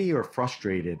happy or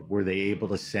frustrated? Were they able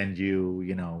to send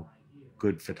you,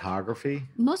 good photography?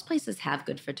 Most places have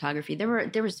good photography.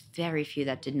 There was very few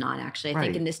that did not, actually. I think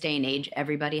Right. in this day and age,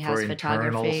 everybody has For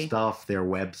internal photography. stuff, their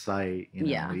website,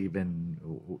 Yeah. even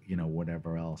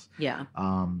whatever else. Yeah.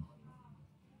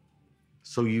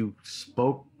 So you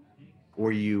spoke,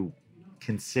 or you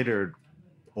considered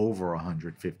over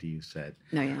 150, you said.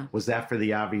 No, yeah. Was that for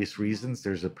the obvious reasons?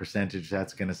 There's a percentage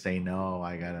that's going to say, no,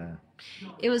 I gotta.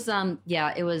 It was,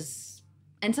 it was,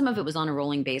 and some of it was on a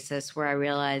rolling basis where I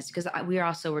realized, because we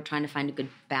also were trying to find a good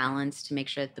balance to make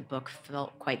sure that the book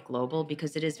felt quite global,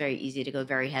 because it is very easy to go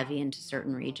very heavy into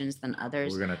certain regions than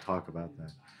others. We're going to talk about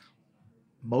that.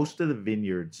 Most of the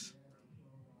vineyards,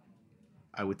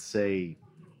 I would say,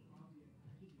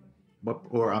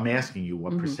 I'm asking you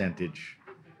what percentage.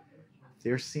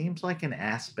 There seems like an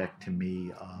aspect to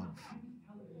me of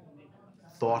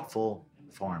thoughtful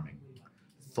farming,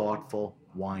 thoughtful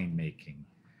winemaking.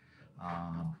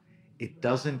 It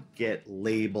doesn't get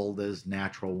labeled as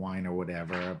natural wine or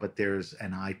whatever, but there's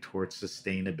an eye towards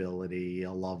sustainability, a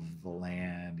love of the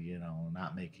land,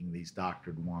 not making these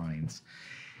doctored wines.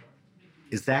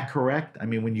 Is that correct? I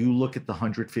mean, when you look at the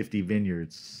 150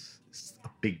 vineyards, a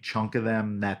big chunk of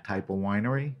them that type of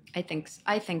winery? I think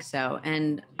so.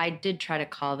 And I did try to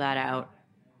call that out.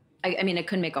 I mean, I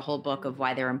couldn't make a whole book of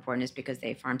why they're important is because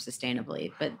they farm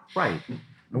sustainably. But right.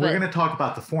 And we're going to talk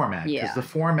about the format, because Yeah. the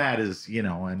format is,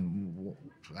 and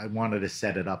I wanted to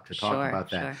set it up to talk about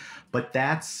that. Sure. But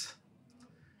that's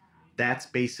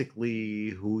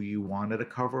basically who you wanted to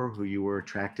cover, who you were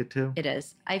attracted to? It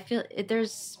is. I feel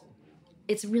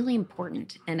it's really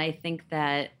important. And I think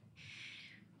that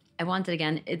I wanted,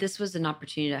 again, this was an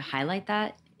opportunity to highlight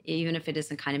that, even if it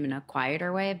isn't kind of in a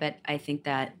quieter way. But I think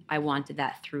that I wanted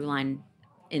that through line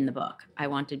in the book. I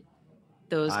wanted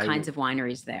those kinds of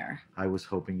wineries there. I was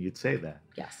hoping you'd say that.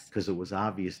 Yes. Because it was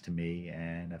obvious to me,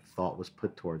 and a thought was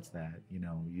put towards that.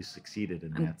 You succeeded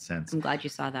in that sense. I'm glad you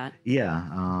saw that.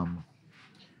 Yeah.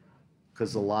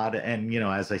 Because a lot of, and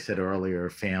as I said earlier,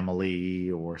 family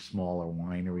or smaller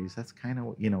wineries, that's kind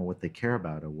of what they care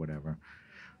about or whatever.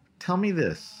 Tell me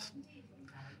this.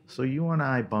 So you and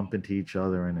I bump into each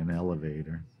other in an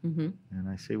elevator, and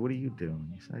I say, "What are you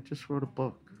doing?" He said, "I just wrote a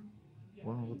book."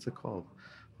 Well, what's it called?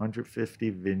 150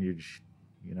 vineyards,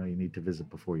 you need to visit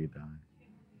before you die.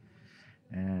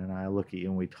 And I look at you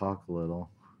and we talk a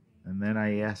little, and then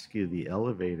I ask you the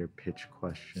elevator pitch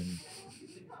question.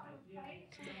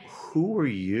 Who are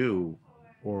you,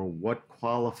 or what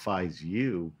qualifies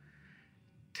you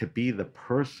to be the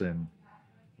person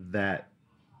that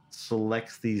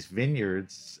selects these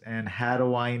vineyards, and how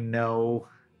do I know,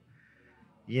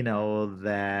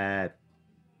 that,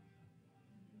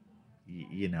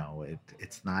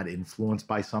 it's not influenced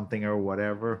by something or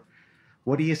whatever?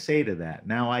 What do you say to that?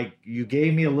 Now, you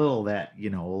gave me a little that, a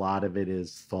lot of it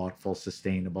is thoughtful,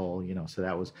 sustainable, so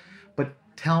that was, but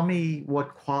tell me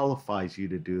what qualifies you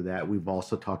to do that. We've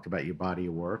also talked about your body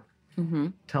of work.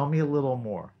 Tell me a little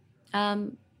more.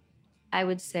 I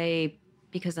would say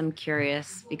because I'm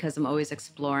curious, because I'm always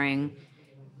exploring,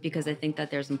 because I think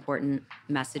that there's important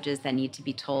messages that need to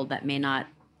be told that may not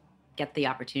get the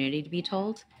opportunity to be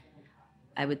told.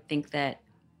 I would like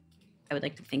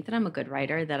to think that I'm a good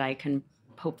writer, that I can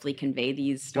hopefully convey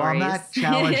these stories. Well, I'm not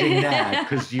challenging that,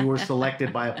 because you were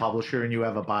selected by a publisher and you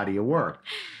have a body of work.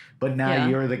 But now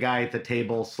you're the guy at the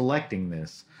table selecting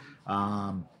this.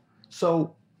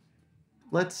 So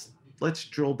let's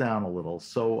drill down a little.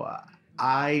 So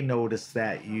I noticed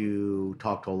that you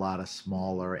talk to a lot of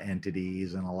smaller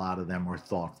entities, and a lot of them were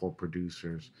thoughtful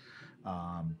producers.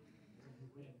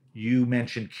 You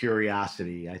mentioned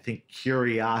curiosity. I think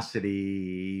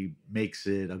curiosity makes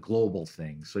it a global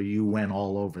thing. So you went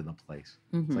all over the place.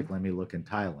 It's like, let me look in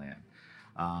Thailand.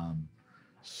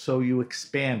 So you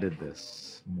expanded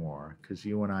this more, because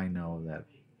you and I know that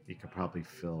you could probably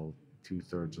fill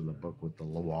 2/3 of the book with the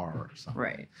Loire or something.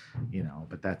 Right.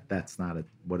 But that's not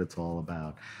what it's all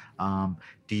about.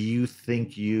 Do you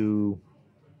think you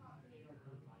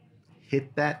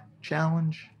hit that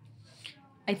challenge?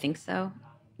 I think so.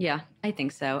 Yeah, I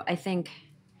think so.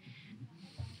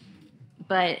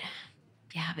 But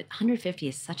 150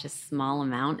 is such a small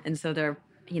amount. And so there are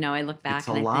I look back It's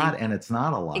a and I lot, think and it's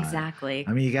not a lot. exactly.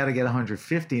 I mean, you got to get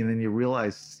 150, and then you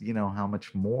realize, how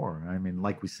much more. I mean,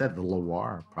 like we said, the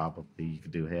Loire, probably you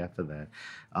could do half of that.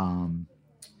 Um,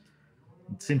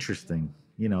 it's interesting.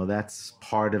 That's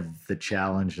part of the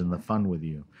challenge and the fun with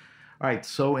you. All right,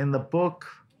 so in the book,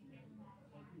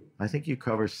 I think you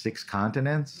cover 6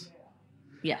 continents.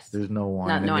 Yes. There's no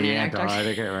wine in in the Antarctica.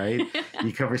 Antarctica, right?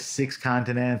 You cover 6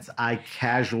 continents. I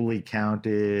casually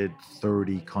counted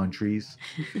 30 countries.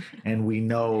 And we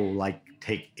know, like,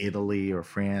 take Italy or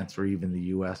France or even the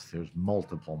US, there's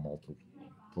multiple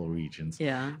regions.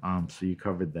 Yeah. So you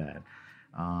covered that.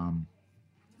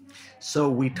 So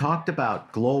we talked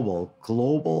about global.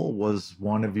 Global was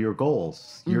one of your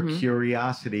goals. Your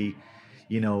curiosity,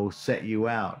 set you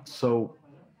out. So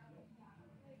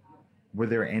were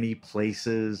there any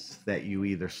places that you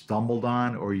either stumbled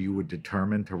on or you were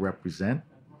determined to represent?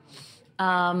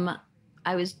 I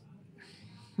was,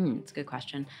 it's a good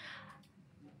question.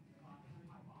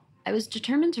 I was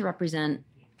determined to represent,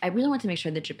 I really want to make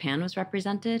sure that Japan was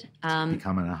represented.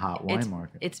 Becoming a hot wine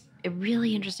market. It's a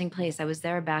really interesting place. I was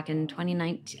there back in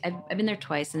 2019. I've been there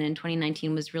twice, and in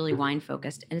 2019 was really wine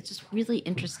focused. And it's just really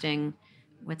interesting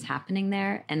what's happening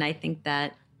there. And I think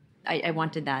that I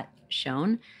wanted that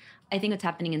shown. I think what's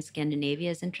happening in Scandinavia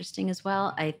is interesting as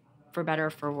well. For better or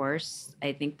for worse,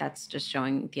 I think that's just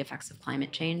showing the effects of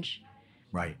climate change.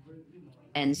 Right.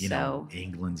 And so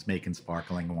England's making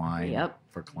sparkling wine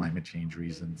for climate change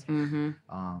reasons.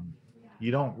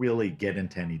 You don't really get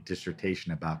into any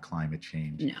dissertation about climate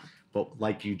change. No. But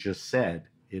like you just said,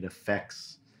 it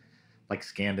affects, like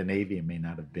Scandinavia may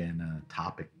not have been a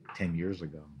topic 10 years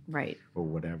ago. Right. Or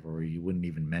whatever, or you wouldn't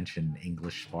even mention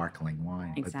English sparkling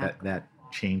wine. Exactly. But that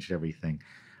changed everything.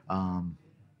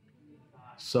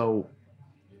 So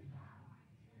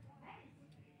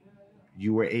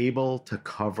you were able to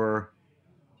cover,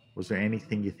 was there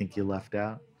anything you think you left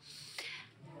out?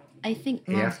 I think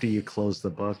after you close the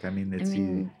book,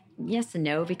 yes and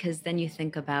no, because then you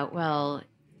think about, well,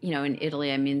 in Italy,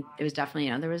 it was definitely,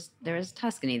 there was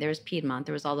Tuscany, there was Piedmont,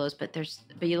 there was all those, but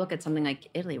you look at something like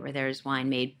Italy where there's wine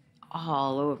made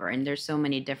all over, and there's so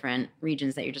many different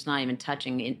regions that you're just not even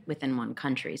touching within one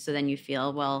country. So then you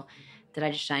feel, well, did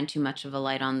I just shine too much of a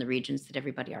light on the regions that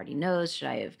everybody already knows? Should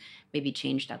I have maybe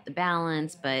changed out the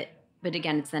balance? But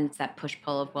again, it's that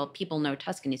push-pull of, well, people know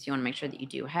Tuscany, so you want to make sure that you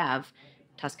do have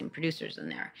Tuscan producers in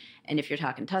there. And if you're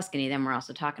talking Tuscany, then we're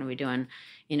also talking, we're doing,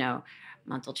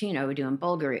 Montalcino, we're doing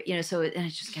Bulgari, so it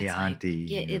just gets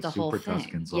Chianti, the whole thing.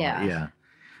 Tuscans, yeah.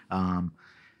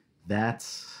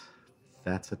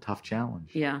 That's a tough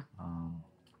challenge. Yeah.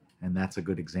 And that's a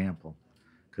good example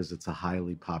because it's a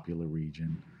highly popular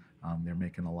region. They're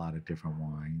making a lot of different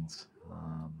wines.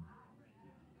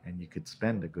 And you could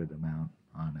spend a good amount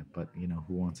on it, but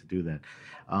who wants to do that?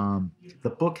 The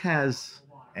book has,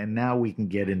 and now we can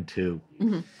get into,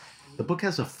 the book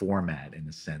has a format in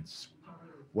a sense.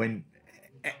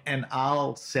 And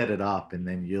I'll set it up and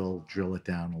then you'll drill it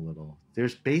down a little.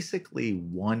 There's basically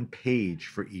 1 page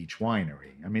for each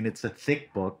winery. It's a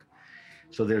thick book.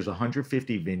 So there's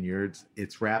 150 vineyards.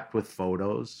 It's wrapped with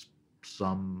photos.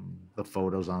 Some the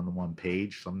photos on the 1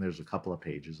 page, some there's a couple of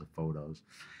pages of photos.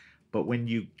 But when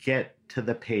you get to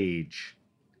the page,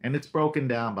 and it's broken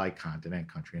down by continent,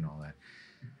 country, and all that,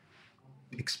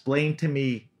 explain to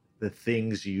me the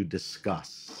things you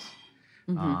discuss.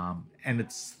 And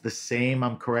it's the same,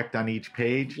 I'm correct, on each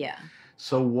page? Yeah.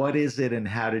 So what is it and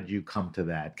how did you come to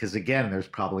that? Because again, there's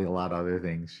probably a lot of other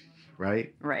things,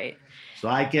 right? Right. So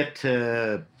I get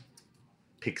to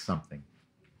pick something.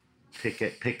 Pick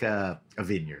a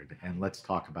vineyard, and let's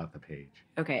talk about the page.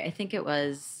 Okay, I think it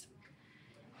was.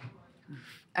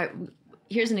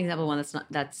 Here's an example one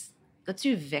let's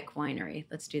do Vic Winery.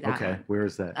 Let's do that. Okay, one. Where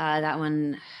is that? That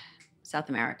one, South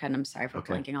America, and I'm sorry for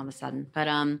blanking all of a sudden. But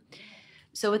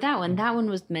so with that one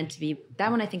was meant to be.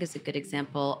 That one I think is a good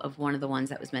example of one of the ones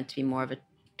that was meant to be more of a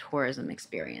tourism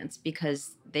experience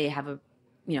because they have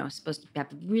supposed to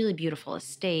have a really beautiful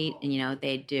estate, and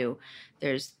they do.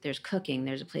 There's cooking,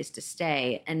 there's a place to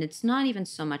stay, and it's not even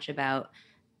so much about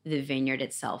the vineyard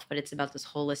itself, but it's about this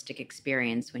holistic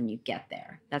experience when you get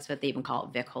there. That's what they even call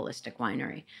it, Vic Holistic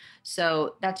Winery.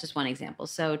 So that's just one example.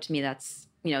 So to me, that's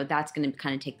going to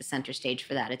kind of take the center stage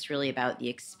for that. It's really about the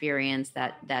experience,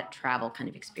 that travel kind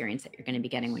of experience that you're going to be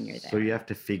getting when you're there. So you have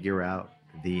to figure out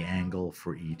the angle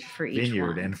for each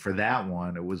vineyard, one. And for that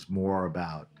one, it was more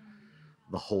about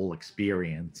the whole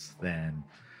experience than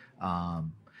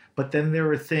but then there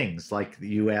are things like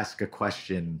you ask a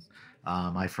question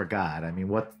I forgot. I mean,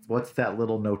 what's that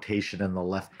little notation in the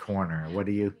left corner? What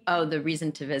do you? Oh, the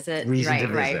reason to visit. Reason to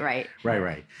Right, visit.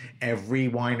 Right. Every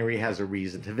winery has a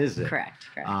reason to visit. Correct.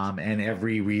 And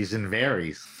every reason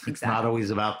varies. Exactly. It's not always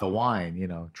about the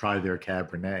wine. Try their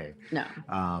Cabernet.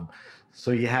 No.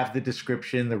 So you have the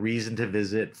description, the reason to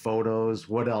visit, photos.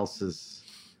 What else is?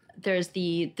 There's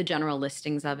the general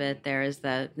listings of it. There's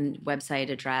the website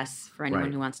address for anyone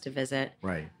Right. who wants to visit.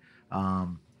 Right.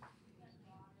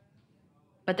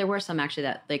 But there were some actually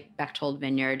that, like Bechtold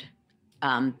Vineyard.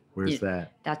 Where's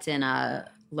that? That's in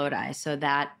Lodi. So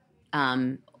that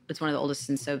it's one of the oldest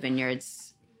Cinsault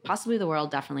vineyards, possibly the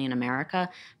world, definitely in America.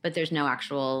 But there's no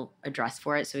actual address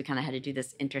for it, so we kind of had to do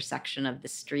this intersection of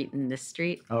this street and this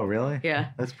street. Oh, really? Yeah.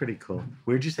 That's pretty cool.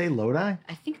 Where'd you say, Lodi?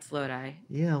 I think it's Lodi.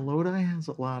 Yeah, Lodi has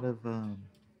a lot of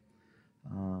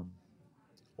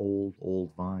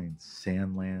old vines,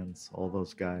 sandlands. All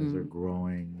those guys are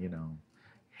growing,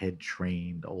 head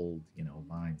trained old,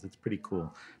 vines. It's pretty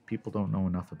cool. People don't know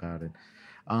enough about it.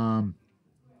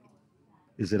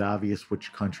 Is it obvious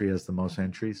which country has the most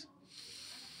entries?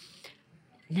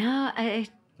 No, I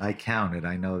counted.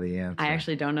 I know the answer. I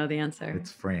actually don't know the answer.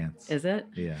 It's France. Is it?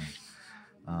 Yeah.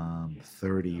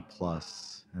 30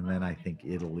 plus. And then I think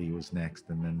Italy was next,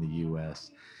 and then the US,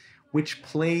 which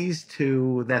plays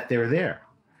to that they're there,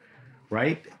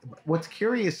 right? What's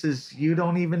curious is you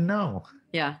don't even know.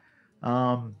 Yeah.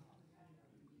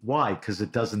 Why? Because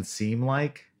it doesn't seem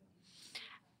like?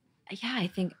 Yeah, I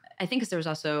think because there was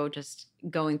also just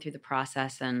going through the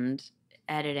process and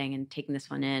editing and taking this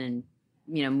one in and,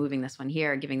 moving this one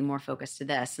here, giving more focus to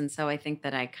this. And so I think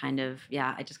that I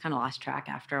just kind of lost track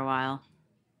after a while.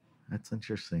 That's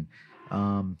interesting.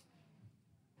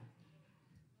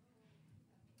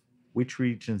 Which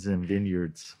regions and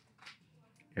vineyards,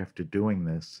 after doing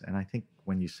this, and I think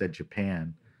when you said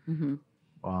Japan,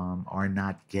 are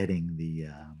not getting the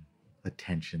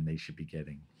attention they should be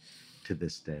getting to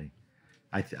this day?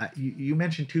 You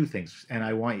mentioned two things, and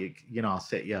I want you, I'll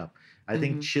set you up. I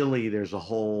think Chile, there's a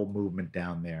whole movement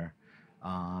down there.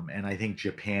 And I think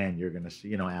Japan, you're going to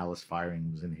see, Alice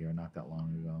Firing was in here not that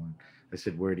long ago. And I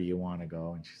said, where do you want to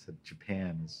go? And she said,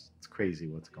 Japan it's crazy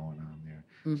what's going on there.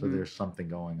 So there's something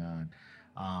going on.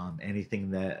 Anything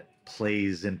that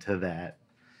plays into that,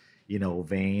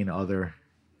 vein, other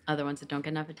ones that don't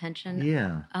get enough attention.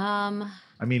 Yeah.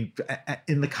 I mean,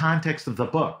 in the context of the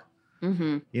book,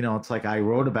 it's like I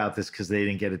wrote about this because they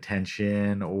didn't get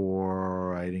attention,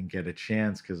 or I didn't get a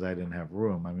chance because I didn't have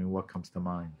room. I mean, what comes to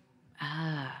mind?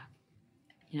 Probably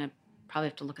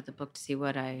have to look at the book to see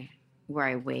where I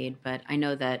weighed, but I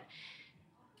know that,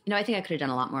 I think I could have done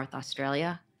a lot more with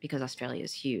Australia because Australia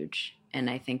is huge. And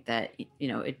I think that,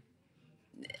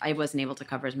 I wasn't able to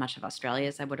cover as much of Australia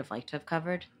as I would have liked to have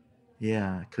covered.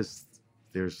 Yeah, because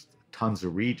there's tons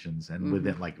of regions, and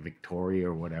within, like Victoria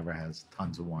or whatever, has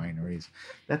tons of wineries.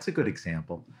 That's a good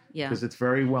example. Yeah. Because it's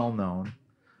very well known.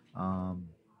 I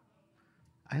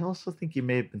also think you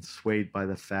may have been swayed by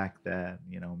the fact that,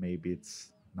 maybe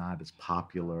it's not as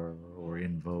popular or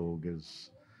in vogue as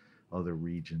other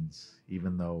regions,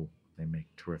 even though they make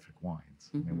terrific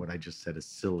wines. I mean, what I just said is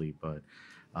silly, but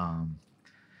all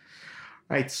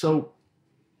right. So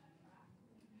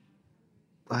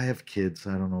I have kids.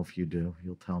 I don't know if you do.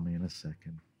 You'll tell me in a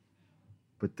second.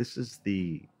 But this is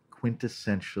the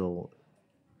quintessential,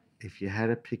 if you had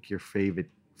to pick your favorite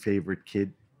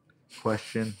kid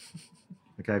question,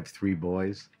 like I have 3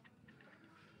 boys.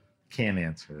 Can't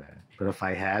answer that. But if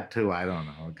I had to, I don't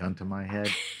know, a gun to my head.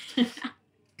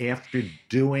 After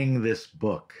doing this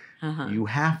book, you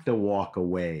have to walk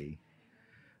away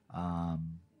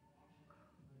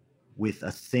with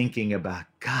a thinking about,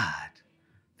 God,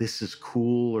 this is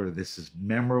cool, or this is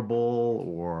memorable,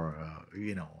 or,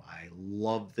 I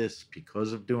love this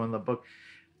because of doing the book.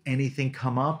 Anything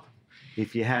come up?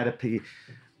 If you had to pick,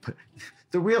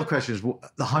 the real question is the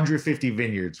 150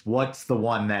 vineyards, what's the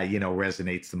one that,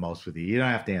 resonates the most with you? You don't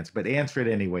have to answer, but answer it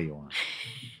any way you want.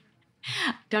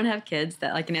 Don't have kids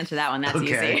that I can answer that one. That's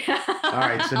easy. All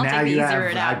right. So now you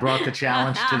have, I brought the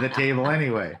challenge to the table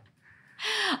anyway.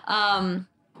 I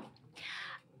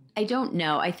don't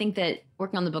know. I think that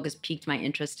working on the book has piqued my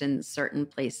interest in certain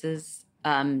places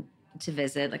to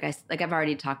visit. Like I've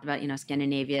already talked about,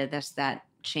 Scandinavia. There's that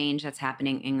change that's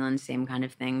happening. England, same kind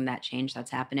of thing. That change that's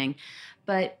happening.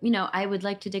 But I would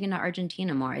like to dig into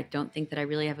Argentina more. I don't think that I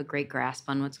really have a great grasp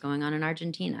on what's going on in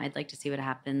Argentina. I'd like to see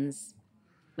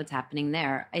what's happening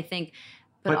there. I think.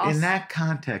 But also, in that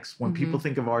context, when people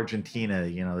think of Argentina,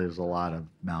 there's a lot of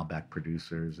Malbec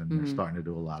producers, and they're starting to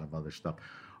do a lot of other stuff.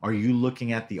 Are you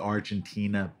looking at the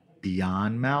Argentina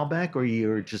beyond Malbec, or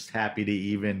you're just happy to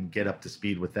even get up to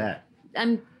speed with that?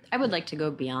 I would like to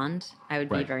go beyond. I would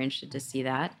be Right. very interested to see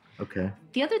that. Okay.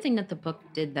 The other thing that the book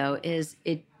did, though, is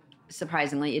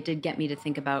surprisingly, it did get me to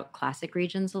think about classic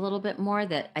regions a little bit more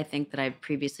that I think that I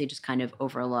previously just kind of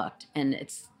overlooked. And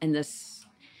this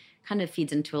kind of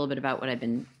feeds into a little bit about what I've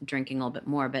been drinking a little bit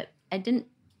more, but I didn't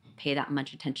pay that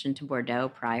much attention to Bordeaux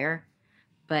prior,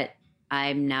 but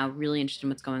I'm now really interested in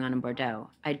what's going on in Bordeaux.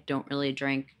 I don't really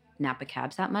drink Napa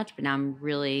cabs that much, but now I'm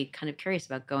really kind of curious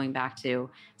about going back to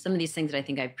some of these things that I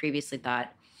think I previously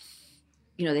thought,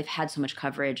 they've had so much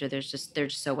coverage, or they're just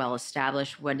so well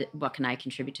established. What can I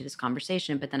contribute to this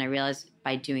conversation? But then I realized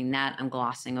by doing that, I'm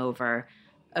glossing over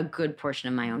a good portion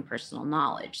of my own personal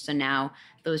knowledge. So now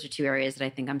those are two areas that I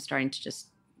think I'm starting to just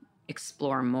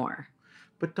explore more.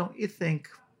 But don't you think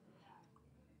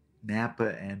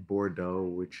Napa and Bordeaux,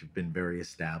 which have been very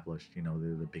established, they're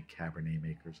the big Cabernet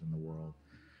makers in the world,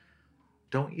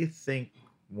 don't you think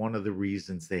one of the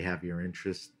reasons they have your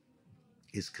interest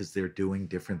is because they're doing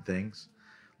different things?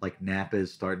 Like Napa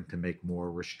is starting to make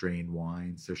more restrained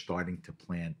wines. They're starting to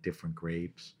plant different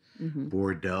grapes. Mm-hmm.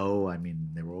 Bordeaux, I mean,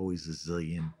 there were always a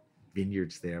zillion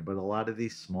vineyards there, but a lot of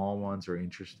these small ones are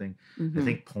interesting. Mm-hmm. I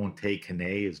think Ponte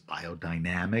Canet is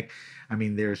biodynamic. I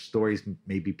mean, there's stories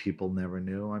maybe people never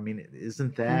knew. I mean,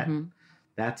 isn't that,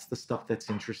 that's the stuff that's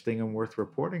interesting and worth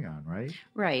reporting on, right?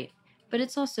 Right. But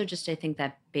it's also just, I think,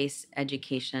 that base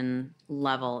education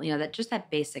level, that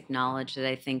basic knowledge that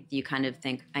I think you kind of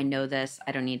think, I know this,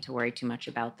 I don't need to worry too much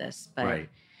about this. But, right.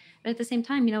 But at the same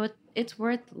time, it's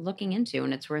worth looking into,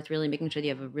 and it's worth really making sure that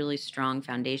you have a really strong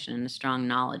foundation and a strong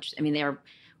knowledge. I mean, they are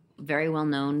very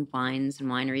well-known wines and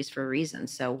wineries for a reason.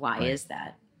 So why is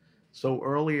that? So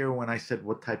earlier when I said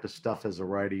what type of stuff as a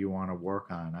writer you want to work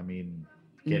on, I mean,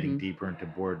 getting deeper into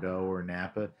Bordeaux or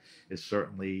Napa is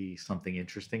certainly something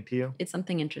interesting to you? It's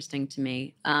something interesting to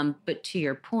me. But to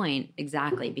your point,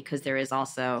 exactly, because there is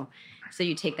also, so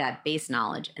you take that base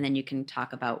knowledge and then you can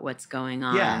talk about what's going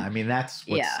on. Yeah, I mean, that's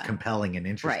what's compelling and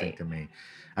interesting to me.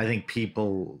 I think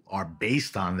people are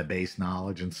based on the base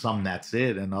knowledge, and some that's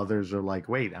it, and others are like,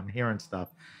 wait, I'm hearing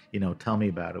stuff, tell me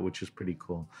about it, which is pretty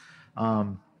cool.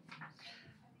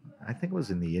 I think it was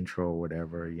in the intro or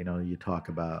whatever, you talk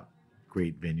about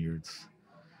great vineyards.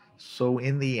 So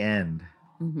in the end,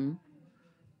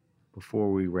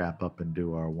 before we wrap up and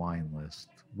do our wine list,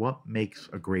 what makes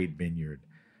a great vineyard?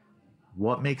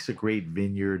 What makes a great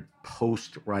vineyard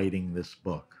post writing this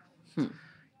book?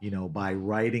 By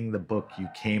writing the book, you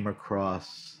came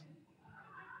across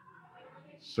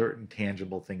certain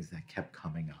tangible things that kept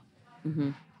coming up.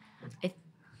 I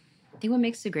think what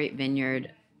makes a great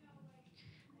vineyard,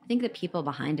 I think the people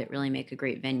behind it really make a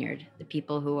great vineyard. The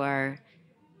people who are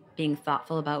being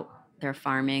thoughtful about their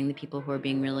farming, the people who are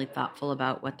being really thoughtful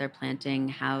about what they're planting,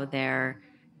 how they're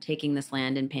taking this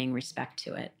land and paying respect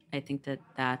to it. I think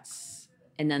that's,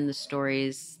 and then the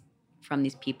stories from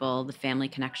these people, the family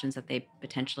connections that they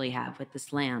potentially have with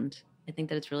this land. I think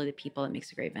that it's really the people that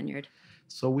makes a great vineyard.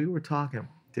 So we were talking,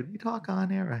 did we talk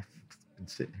on air? I've been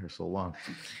sitting here so long.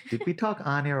 Did we talk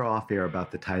on air or off air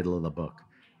about the title of the book,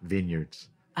 Vineyards?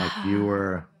 Like you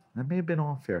were, that may have been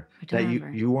off air, that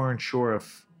you weren't sure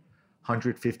if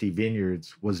 150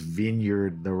 vineyards was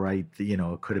vineyard the right,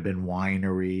 it could have been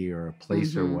winery or a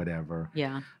place or whatever.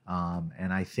 Yeah.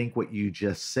 And I think what you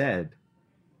just said,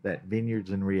 that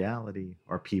vineyards in reality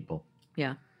are people.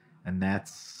 Yeah. And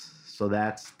that's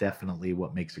definitely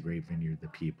what makes a great vineyard, the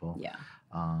people. Yeah.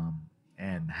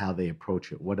 And how they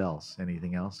approach it. What else?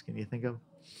 Anything else can you think of?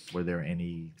 Were there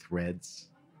any threads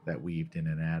that weaved in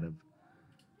and out of?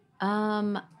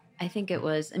 I think it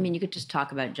was, you could just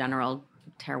talk about general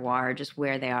terroir, just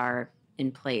where they are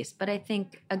in place. But I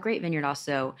think a great vineyard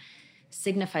also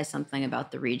signifies something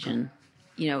about the region.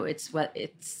 It's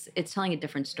telling a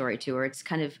different story too, or it's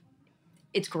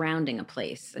grounding a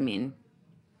place.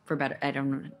 For better, I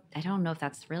don't know if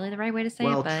that's really the right way to say it.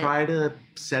 Well, but try to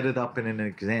set it up in an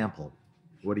example.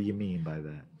 What do you mean by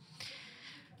that?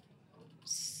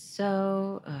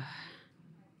 So,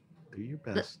 do your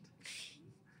best.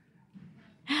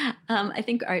 I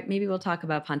think, all right, maybe we'll talk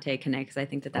about Ponte Canet, because I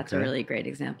think that's a really great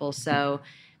example. So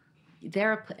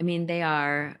they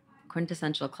are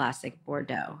quintessential classic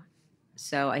Bordeaux.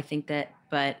 So I think that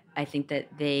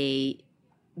they,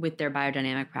 with their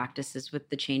biodynamic practices, with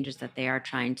the changes that they are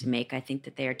trying to make, I think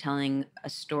that they are telling a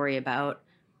story about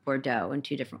Bordeaux in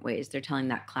two different ways. They're telling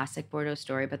that classic Bordeaux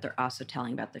story, but they're also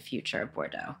telling about the future of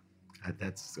Bordeaux.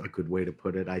 That's a good way to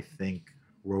put it. I think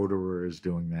Roederer is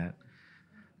doing that.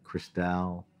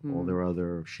 Cristal, all their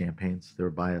other champagnes, they're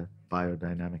a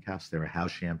biodynamic house. They're a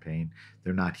house champagne.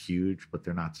 They're not huge, but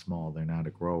they're not small. They're not a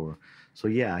grower. So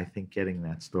yeah, I think getting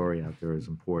that story out there is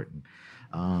important.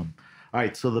 All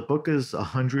right, so the book is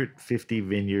 150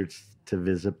 vineyards to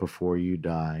visit before you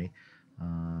die.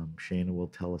 Shana will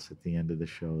tell us at the end of the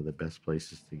show the best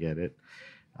places to get it.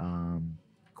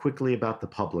 Quickly about the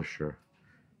publisher.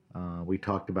 We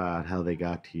talked about how they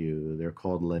got to you. They're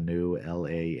called Lanoo,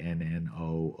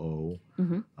 Lannoo.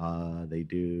 They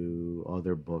do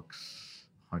other books,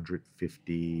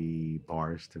 150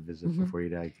 bars to visit before you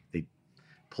die. They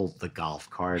pulled the golf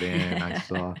cart in. I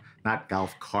saw, not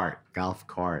golf cart, golf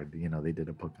card. They did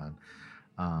a book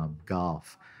on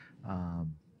golf.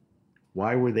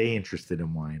 Why were they interested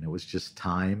in wine? It was just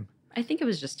time. I think it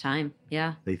was just time.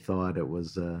 Yeah. They thought it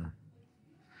was.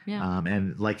 Yeah.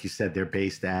 And like you said, they're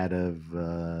based out of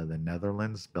the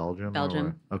Netherlands, Belgium.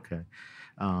 Okay.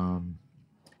 And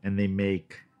they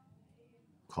make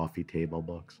coffee table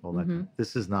books. All that.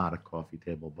 This is not a coffee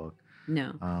table book.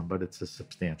 No. But it's a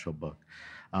substantial book.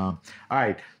 All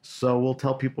right. So we'll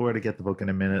tell people where to get the book in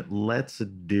a minute. Let's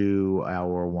do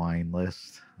our wine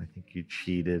list. I think you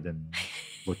cheated and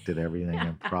looked at everything,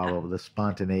 and probably the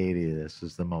spontaneity of this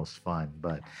is the most fun.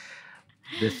 But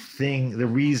the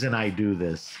reason I do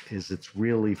this is it's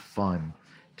really fun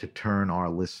to turn our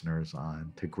listeners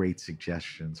on to great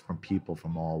suggestions from people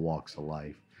from all walks of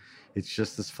life. It's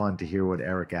just as fun to hear what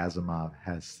Eric Asimov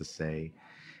has to say.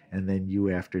 And then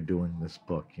you, after doing this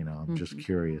book, I'm just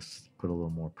curious, put a little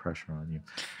more pressure on you.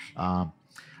 All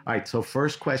right. So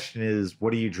first question is,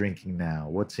 what are you drinking now?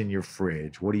 What's in your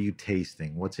fridge? What are you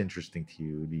tasting? What's interesting to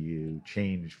you? Do you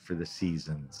change for the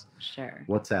seasons? Sure.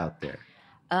 What's out there?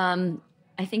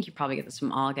 I think you probably get this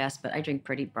from all guests, but I drink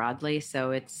pretty broadly.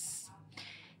 So it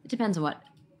depends on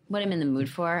what I'm in the mood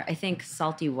for. I think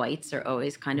salty whites are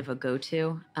always kind of a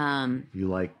go-to. You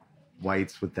like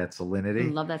whites with that salinity?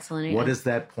 I love that salinity. What does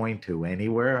that point to?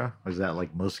 Anywhere? Is that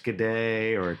like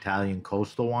Muscadet or Italian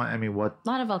coastal wine? I mean, what? A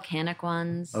lot of volcanic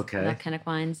ones. Okay. Volcanic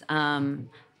wines.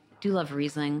 Do love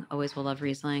Riesling. Always will love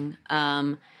Riesling.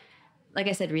 Like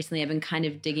I said, recently I've been kind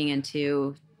of digging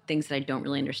into things that I don't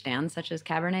really understand, such as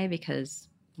Cabernet, because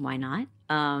why not?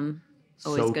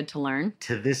 Always good to learn.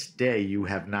 To this day, you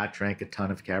have not drank a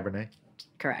ton of Cabernet?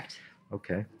 Correct.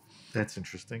 Okay. That's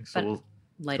interesting. So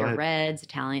lighter reds,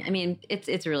 Italian. I mean,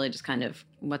 it's really just kind of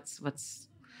what's.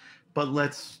 But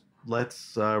let's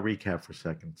recap for a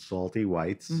second. Salty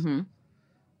whites,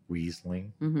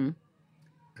 Riesling,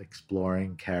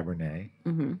 exploring Cabernet.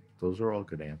 Those are all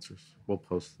good answers. We'll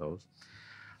post those.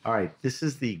 All right, this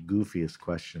is the goofiest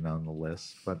question on the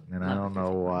list, and I don't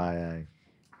know why I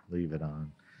leave it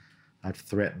on. I've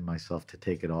threatened myself to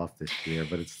take it off this year,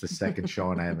 but it's the second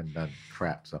show and I haven't done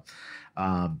crap. So,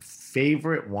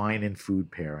 favorite wine and food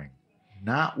pairing,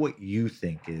 not what you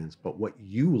think is, but what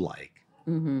you like.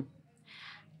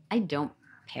 I don't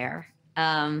pair.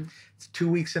 It's 2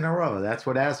 weeks in a row. That's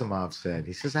what Asimov said.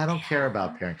 He says, I don't care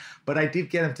about pairing, but I did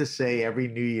get him to say every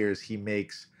New Year's he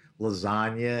makes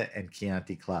lasagna and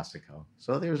Chianti Classico.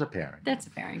 So there's a pairing. That's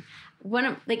a pairing.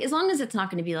 As long as it's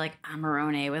not going to be like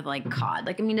Amarone with like cod.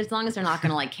 Like, I mean, as long as they're not going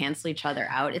to like cancel each other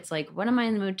out. It's like, what am I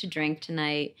in the mood to drink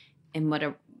tonight? And what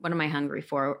am I hungry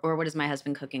for? Or what is my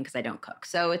husband cooking? Because I don't cook.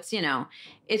 So it's,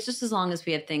 it's just as long as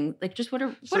we have things like just what are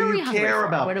we hungry for? Care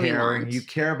about what do pairing, we want? you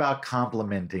care about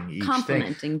complementing each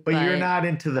thing. But you're not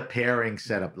into the pairing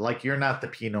setup. Like you're not the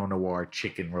Pinot Noir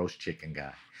roast chicken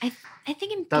guy. I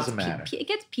think it doesn't matter. It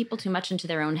gets people too much into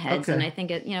their own heads, and I think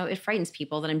it frightens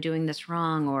people that I'm doing this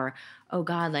wrong, or oh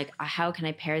God, like how can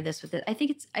I pair this with it? I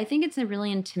think it's a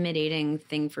really intimidating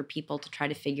thing for people to try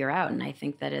to figure out, and I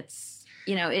think that it's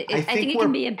I think it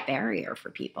can be a barrier for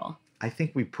people. I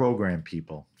think we program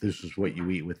people. This is what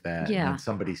you eat with that. Yeah. And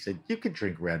somebody said you could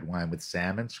drink red wine with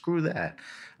salmon. Screw that.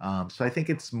 So I think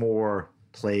it's more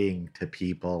playing to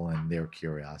people and their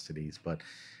curiosities, but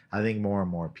I think more and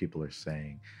more people are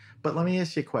saying. But let me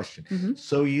ask you a question.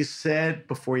 So you said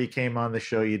before you came on the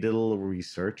show, you did a little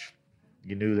research.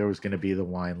 You knew there was going to be the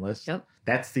wine list. Yep.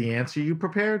 That's the answer you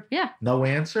prepared? Yeah. No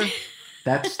answer?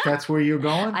 That's where you're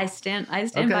going? I stand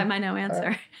by my no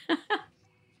answer. I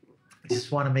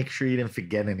just want to make sure you didn't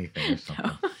forget anything or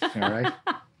something. No. All right?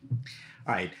 All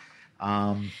right.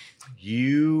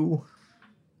 You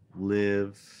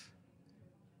live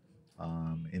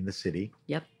in the city.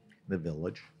 Yep. The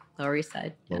village. Lower East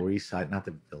Side. Lower East Side, not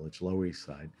the village, Lower East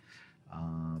Side.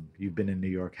 You've been in New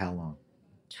York how long?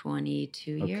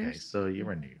 22 years. Okay, so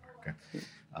you're in New York. Okay.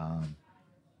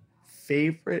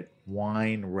 Favorite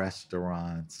wine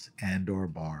restaurants and or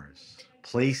bars?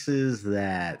 Places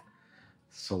that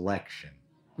selection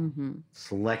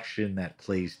that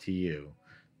plays to you.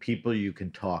 People you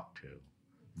can talk to.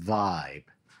 Vibe.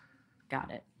 Got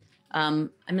it.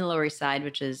 I'm in the Lower East Side,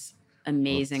 which is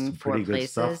amazing for pretty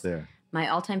places. Good stuff there. My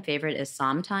all-time favorite is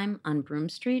Somtime on Broome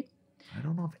Street. I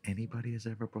don't know if anybody has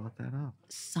ever brought that up.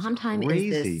 Sondheim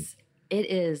Crazy. it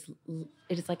is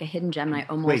like a hidden gem. And I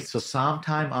almost Wait, so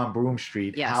Sondheim on Broome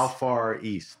Street, Yes. how far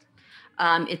east?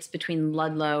 It's between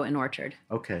Ludlow and Orchard.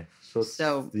 Okay, so it's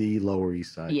So- the Lower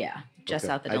East Side. Yeah, just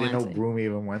Okay. south of I didn't know Delancey. Broome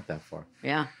even went that far.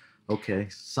 Yeah. Okay,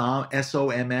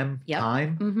 SOMM Yep.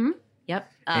 time? Mm-hmm.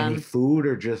 Yep. Any food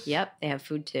or just... Yep, they have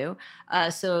food too.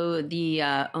 So the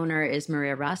owner is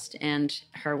Maria Rust, and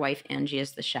her wife Angie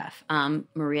is the chef.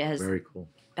 Maria has Very cool.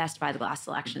 best by the glass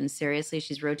selection. Seriously,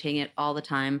 she's rotating it all the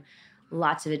time.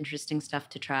 Lots of interesting stuff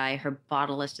to try. Her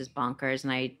bottle list is bonkers,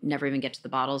 and I never even get to the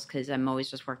bottles because I'm always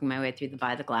just working my way through the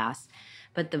by the glass.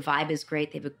 But the vibe is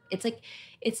great.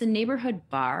 It's a neighborhood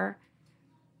bar.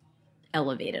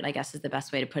 Elevated, I guess, is the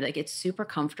best way to put it. Like, it's super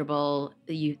comfortable.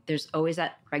 There's always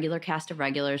that regular cast of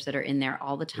regulars that are in there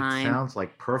all the time. It sounds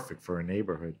like perfect for a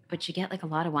neighborhood. But you get like a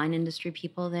lot of wine industry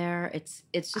people there. It's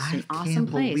just an I awesome can't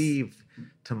place. believe,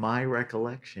 to my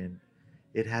recollection,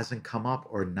 it hasn't come up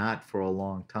or not for a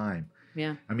long time.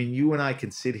 Yeah. I mean, you and I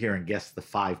can sit here and guess the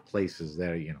 5 places that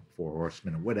are, Four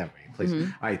Horsemen or whatever. Places.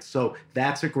 Mhm. All right, so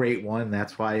that's a great one.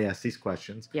 That's why I asked these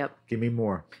questions. Yep. Give me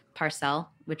more. Parcel,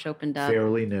 which opened up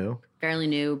Fairly new. fairly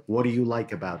new. What do you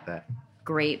like about that?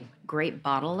 Great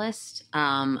bottle list.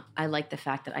 I like the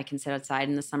fact that I can sit outside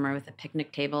in the summer with a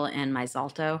picnic table and my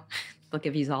Zalto. They'll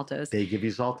give you Zaltos. They give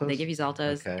you Zaltos? They give you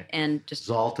Zaltos. Okay. And just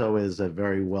Zalto is a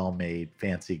very well-made,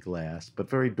 fancy glass, but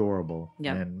very durable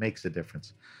Yep. and makes a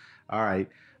difference. All right.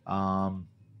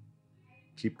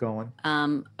 Keep going.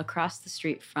 across the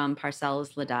street from Parcel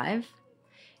is La Dive.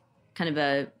 Kind of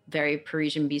a very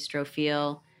Parisian bistro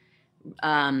feel.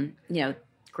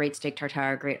 Great steak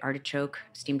tartare, great artichoke,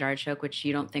 steamed artichoke, which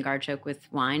you don't think artichoke with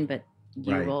wine, but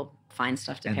you Right. will find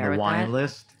stuff to And pair the with wine that.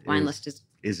 list? Wine list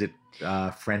is it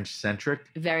French-centric?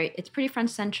 it's pretty French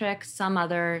centric.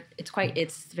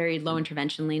 It's very low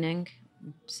intervention leaning.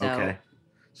 So Okay.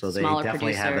 So they smaller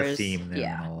definitely have a producers, theme there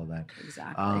yeah. and all of that.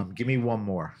 exactly. Give me one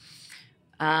more.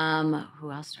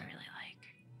 Who else do I really like?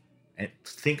 And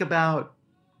think about,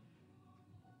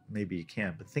 maybe you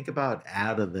can't, but think about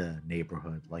out of the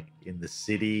neighborhood, like in the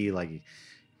city, like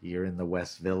you're in the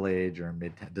West Village or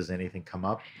Midtown. Does anything come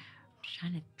up?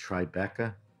 I'm trying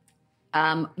Tribeca? to.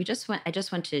 I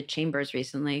just went to Chambers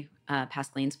recently,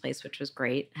 past Lane's place, which was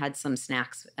great. Had some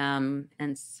snacks and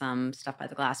some stuff by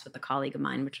the glass with a colleague of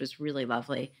mine, which was really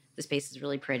lovely. The space is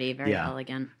really pretty, very Yeah.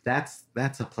 elegant. That's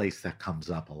a place that comes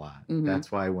up a lot. Mhm. That's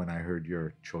why when I heard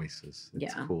your choices,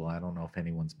 it's Yeah. cool. I don't know if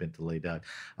anyone's been to Lay Doug.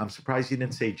 I'm surprised you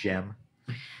didn't say Gem,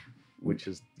 which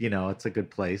is, it's a good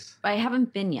place. I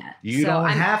haven't been yet. You so don't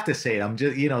I'm- have to say it. I'm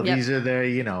just, Yep. these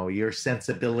are your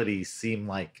sensibilities seem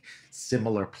like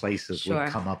similar places Sure. would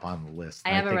come up on the list. I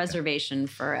have a think that- reservation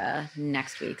for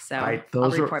next week, so All right, I'll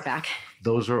those are- report back.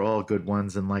 Those are all good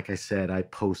ones. And like I said, I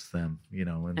post them, in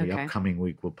the Okay. upcoming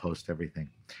week, we'll post everything.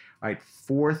 All right.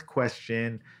 4th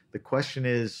question. The question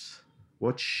is,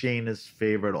 what's Shana's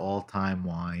favorite all-time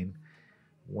wine?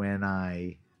 When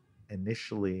I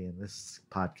initially, and this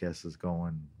podcast is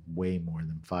going way more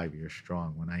than 5 years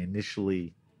strong. When I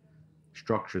initially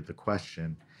structured the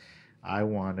question, I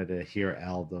wanted to hear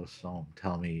Aldo Sohm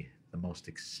tell me the most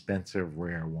expensive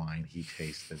rare wine he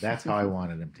tasted. That's how I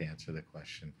wanted him to answer the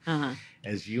question. Uh-huh.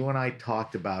 As you and I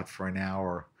talked about for an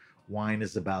hour, wine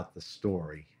is about the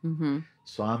story. Mm-hmm.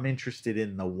 So I'm interested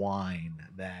in the wine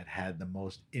that had the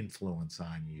most influence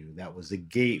on you, that was a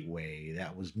gateway,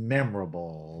 that was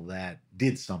memorable, that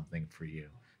did something for you.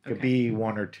 Could Okay. be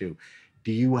 1 or 2.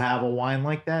 Do you have a wine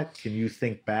like that? Can you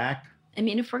think back? I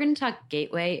mean, if we're going to talk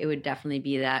gateway, it would definitely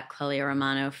be that Clelio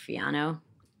Romano Fiano.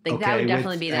 Like that Okay, would with-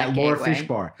 definitely be that at Laura gateway. Fish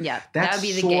Bar. Yeah, that That's would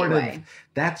be the sort gateway. of,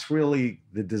 that's really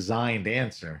the designed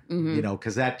answer, Mhm.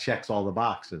 because that checks all the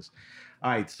boxes. All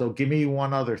right, so give me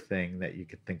one other thing that you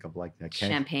could think of like that. Okay.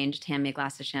 Champagne, just hand me a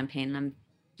glass of champagne, and I'm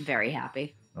very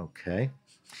happy. Okay.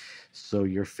 So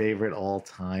your favorite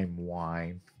all-time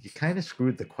wine? You kind of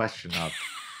screwed the question up.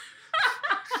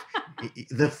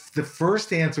 The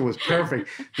first answer was perfect.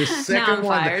 The second I'm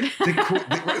one,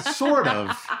 fired. sort of.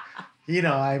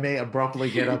 I may abruptly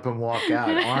get up and walk out.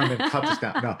 Armin, cut this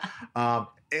down. No,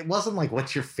 it wasn't like,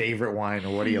 what's your favorite wine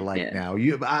or what do you like Yeah. now?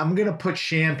 I'm gonna put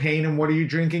champagne and what are you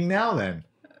drinking now then?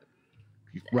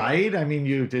 Right? I mean,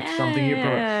 it's something you.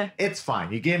 It's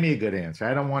fine. You gave me a good answer.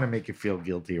 I don't want to make you feel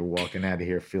guilty or walking out of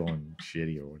here feeling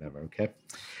shitty or whatever. Okay.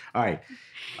 All right.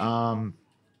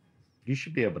 You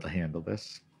should be able to handle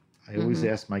this. I always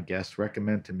ask my guests,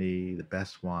 recommend to me the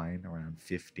best wine around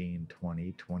 15,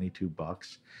 20, 22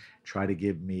 bucks. Try to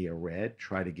give me a red,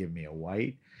 try to give me a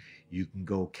white. You can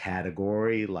go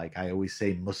category. Like I always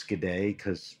say Muscadet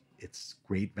because It's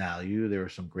great value. There are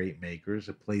some great makers.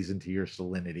 It plays into your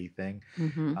salinity thing.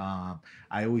 Mm-hmm.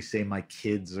 I always say my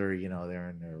kids are, they're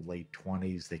in their late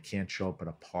 20s. They can't show up at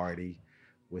a party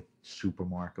with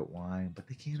supermarket wine, but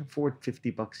they can't afford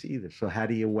 $50 either. So how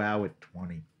do you wow at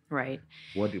 20? Right.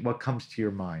 What comes to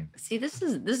your mind? See, this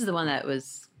is the one that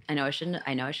was. I know I should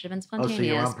have been spontaneous. Oh, so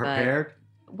you're unprepared?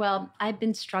 Well, I've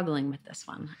been struggling with this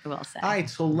one, I will say. All right,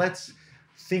 so let's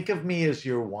think of me as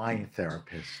your wine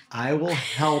therapist. I will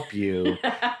help you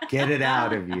get it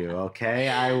out of you, okay?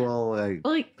 I will.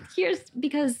 Well,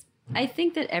 because I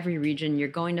think that every region you're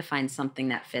going to find something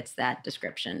that fits that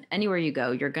description. Anywhere you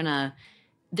go,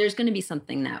 there's going to be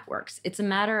something that works. It's a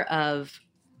matter of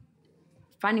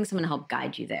finding someone to help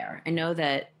guide you there. I know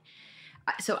that.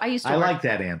 So I used to. I like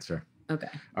that answer. Okay.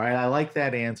 All right, I like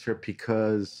that answer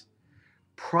because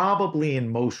probably in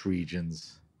most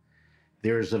regions,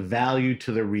 there's a value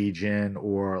to the region,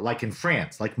 or like in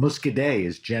France, like Muscadet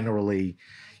is generally,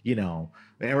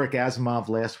 Eric Asimov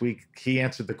last week, he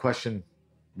answered the question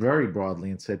very broadly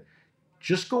and said,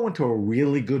 just go into a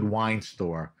really good wine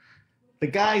store. The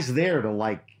guy's there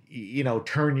to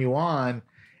turn you on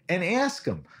and ask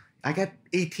him, I got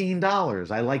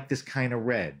 $18. I like this kind of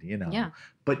red, Yeah.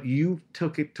 But you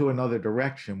took it to another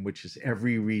direction, which is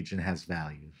every region has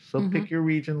value. So pick your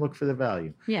region, look for the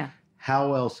value. Yeah.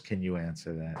 How else can you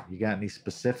answer that? You got any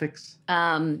specifics?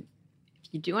 If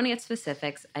you do want to get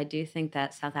specifics, I do think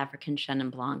that South African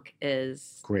Chenin Blanc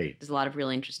is great. There's a lot of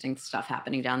really interesting stuff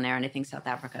happening down there, and I think South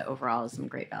Africa overall has some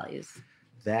great values.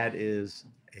 That is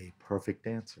a perfect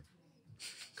answer.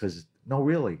 Because, no,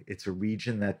 really, it's a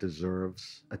region that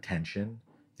deserves attention.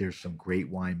 There's some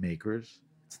great winemakers.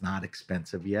 It's not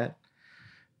expensive yet.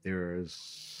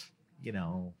 There's,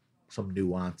 some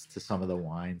nuance to some of the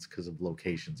wines because of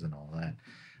locations and all that.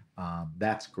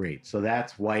 That's great. So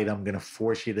that's white. I'm going to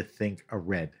force you to think a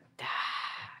red.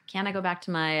 Can I go back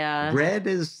to my... Red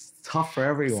is tough for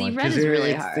everyone. See, red is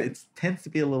really hard. It tends to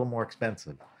be a little more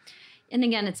expensive. And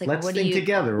again, it's like, let's think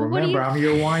together. Remember, I'm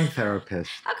your wine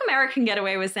therapist. How come Eric can get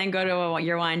away with saying go to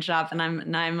your wine shop, and I'm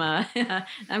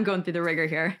going through the rigor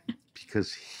here?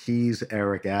 Because he's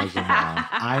Eric Asimov.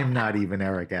 I'm not even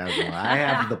Eric Asimov. I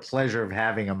have the pleasure of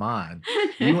having him on.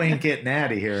 You ain't getting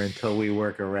out of here until we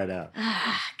work a red out.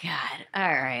 God. All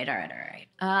right.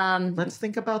 Let's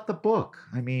think about the book.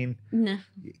 I mean, no.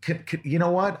 You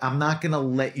know what? I'm not going to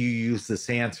let you use this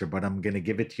answer, but I'm going to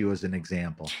give it to you as an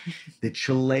example. The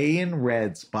Chilean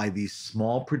reds by these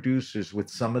small producers with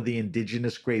some of the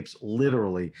indigenous grapes,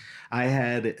 literally. I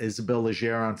had Isabel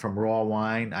Leger on from Raw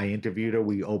Wine. I interviewed her.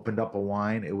 We opened up a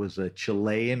wine. It was a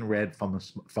Chilean red from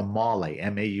Maule,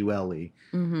 M-A-U-L-E.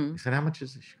 Mm-hmm. I said, how much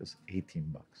is it? She goes,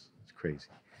 $18. It's crazy.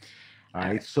 All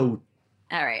right. So.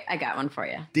 All right. I got one for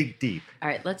you. Dig deep. All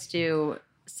right. Let's do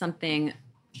something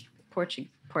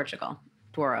Portugal.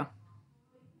 Douro.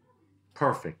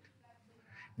 Perfect.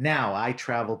 Now, I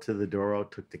traveled to the Douro,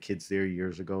 took the kids there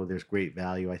years ago. There's great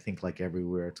value. I think like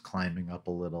everywhere, it's climbing up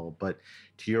a little. But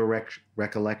to your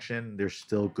recollection, there's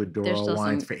still good Douro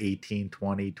wines for 18,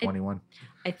 20, 21?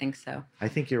 I think so. I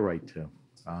think you're right, too.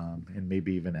 And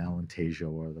maybe even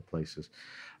Alentejo or other places.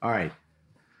 All right.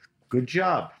 Good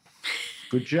job.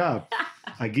 Good job.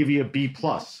 I give you a B+,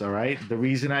 all right? The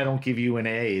reason I don't give you an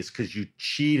A is because you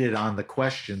cheated on the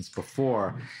questions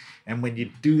before. And when you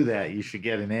do that, you should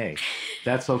get an A.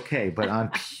 That's okay. But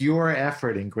on pure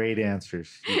effort and great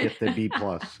answers, you get the B+,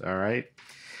 all right?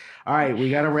 All right, we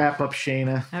got to wrap up,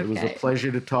 Shana. Okay. It was a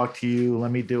pleasure to talk to you.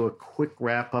 Let me do a quick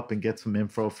wrap up and get some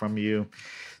info from you.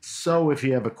 So if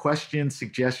you have a question,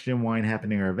 suggestion, wine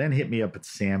happening, or event, hit me up at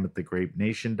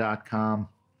sam@thegrapenation.com.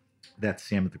 That's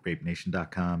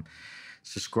sam@thegrapenation.com.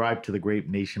 Subscribe to the Grape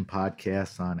Nation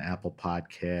podcast on Apple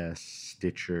Podcasts,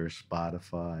 Stitcher,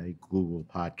 Spotify, Google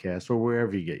Podcasts, or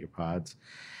wherever you get your pods.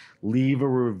 Leave a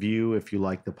review if you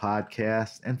like the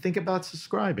podcast, and think about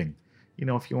subscribing.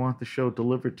 If you want the show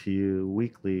delivered to you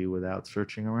weekly without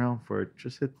searching around for it,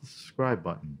 just hit the subscribe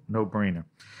button. No brainer.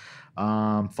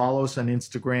 Follow us on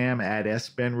Instagram at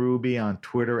 @SBenRuby, on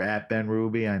Twitter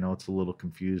 @BenRuby. I know it's a little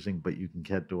confusing, but you can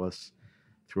get to us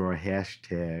through our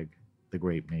hashtag, The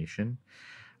Grape Nation.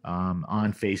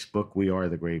 On Facebook, we are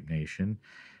The Grape Nation.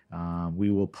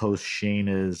 We will post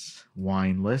Shana's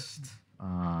wine list,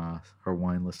 her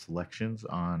wine list selections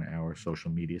on our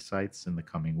social media sites in the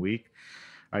coming week.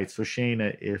 All right, so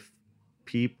Shana, if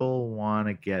people want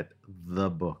to get the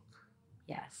book,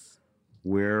 yes,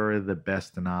 where are the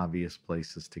best and obvious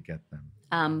places to get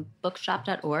them?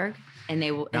 Bookshop.org, and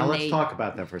they will. Now let's talk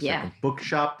about that for a second.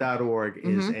 Bookshop.org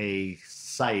is a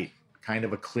site kind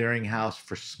of a clearinghouse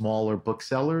for smaller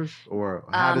booksellers, or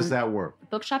how does that work?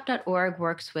 Bookshop.org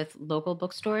works with local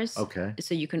bookstores. Okay.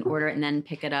 So you can order it and then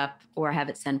pick it up or have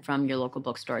it sent from your local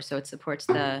bookstore. So it supports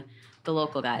the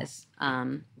local guys.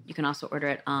 You can also order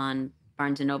it on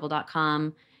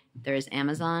barnesandnoble.com. There is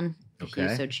Amazon if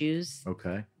you so choose.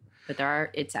 Okay.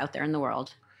 But it's out there in the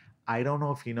world. I don't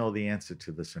know if you know the answer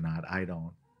to this or not. I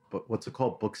don't. But what's it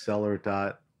called?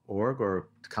 Bookseller.org or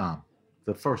 .com?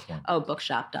 The first one. Oh,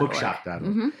 bookshop.org. Bookshop.org.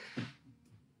 Mm-hmm.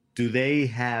 Do they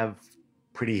have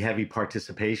pretty heavy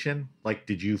participation? Like,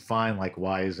 did you find like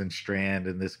Wise and Strand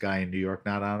and this guy in New York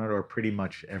not on it, or pretty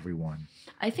much everyone?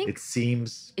 I think it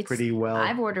seems pretty well.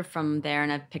 I've ordered from there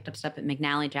and I've picked up stuff at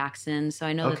McNally Jackson, so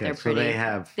I know that they're pretty. So they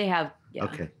have. Yeah.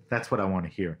 Okay, that's what I want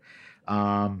to hear.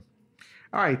 All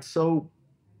right, so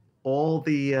all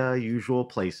the usual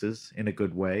places in a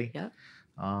good way. Yep.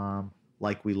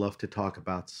 Like we love to talk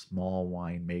about small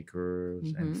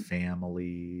winemakers and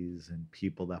families and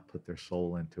people that put their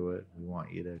soul into it. We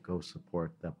want you to go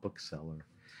support that bookseller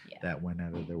that went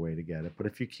out of their way to get it. But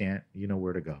if you can't, you know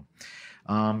where to go.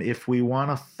 If we want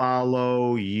to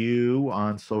follow you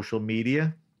on social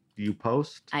media, do you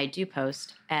post? I do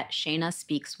post at Shana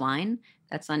Speaks Wine.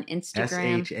 That's on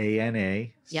Instagram.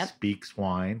 Shana Yep. Speaks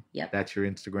Wine. Yep. That's your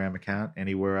Instagram account.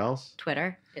 Anywhere else?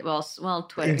 Twitter. Well,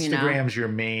 Twitter. Instagram's your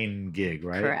main gig,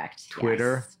 right? Correct.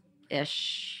 Twitter. Yes.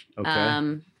 Ish.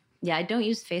 Okay. Yeah, I don't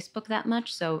use Facebook that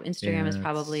much, so Instagram is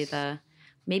probably the.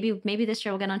 Maybe this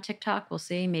year we'll get on TikTok. We'll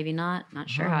see. Maybe not. Not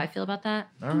sure how I feel about that.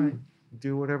 All right.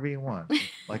 Do whatever you want.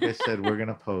 Like I said, we're going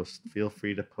to post. Feel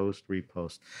free to post,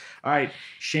 repost. All right,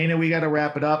 Shana, we got to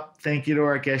wrap it up. Thank you to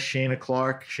our guest, Shana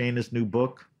Clarke. Shana's new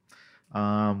book.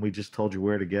 We just told you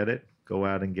where to get it. Go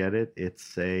out and get it.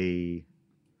 It's a...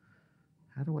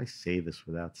 How do I say this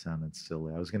without sounding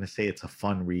silly? I was going to say it's a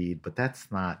fun read, but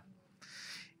that's not...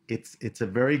 It's a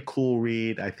very cool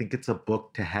read. I think it's a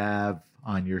book to have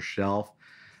on your shelf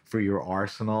for your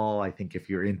arsenal. I think if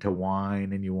you're into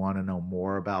wine and you want to know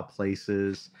more about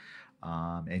places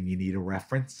and you need a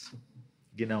reference,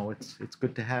 it's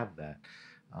good to have that.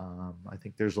 I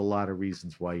think there's a lot of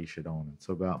reasons why you should own it.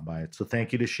 So go out and buy it. So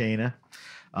thank you to Shana.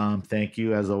 Thank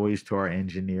you, as always, to our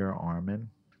engineer, Armin,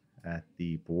 at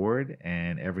the board,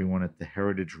 and everyone at the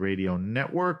Heritage Radio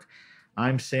Network.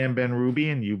 I'm Sam Ben-Ruby,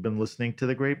 and you've been listening to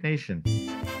The Grape Nation.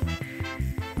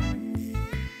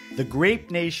 The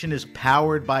Grape Nation is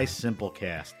powered by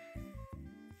Simplecast.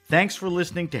 Thanks for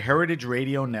listening to Heritage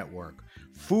Radio Network,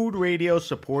 food radio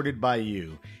supported by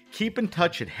you. Keep in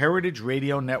touch at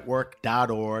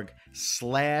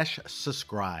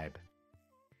heritageradionetwork.org/subscribe.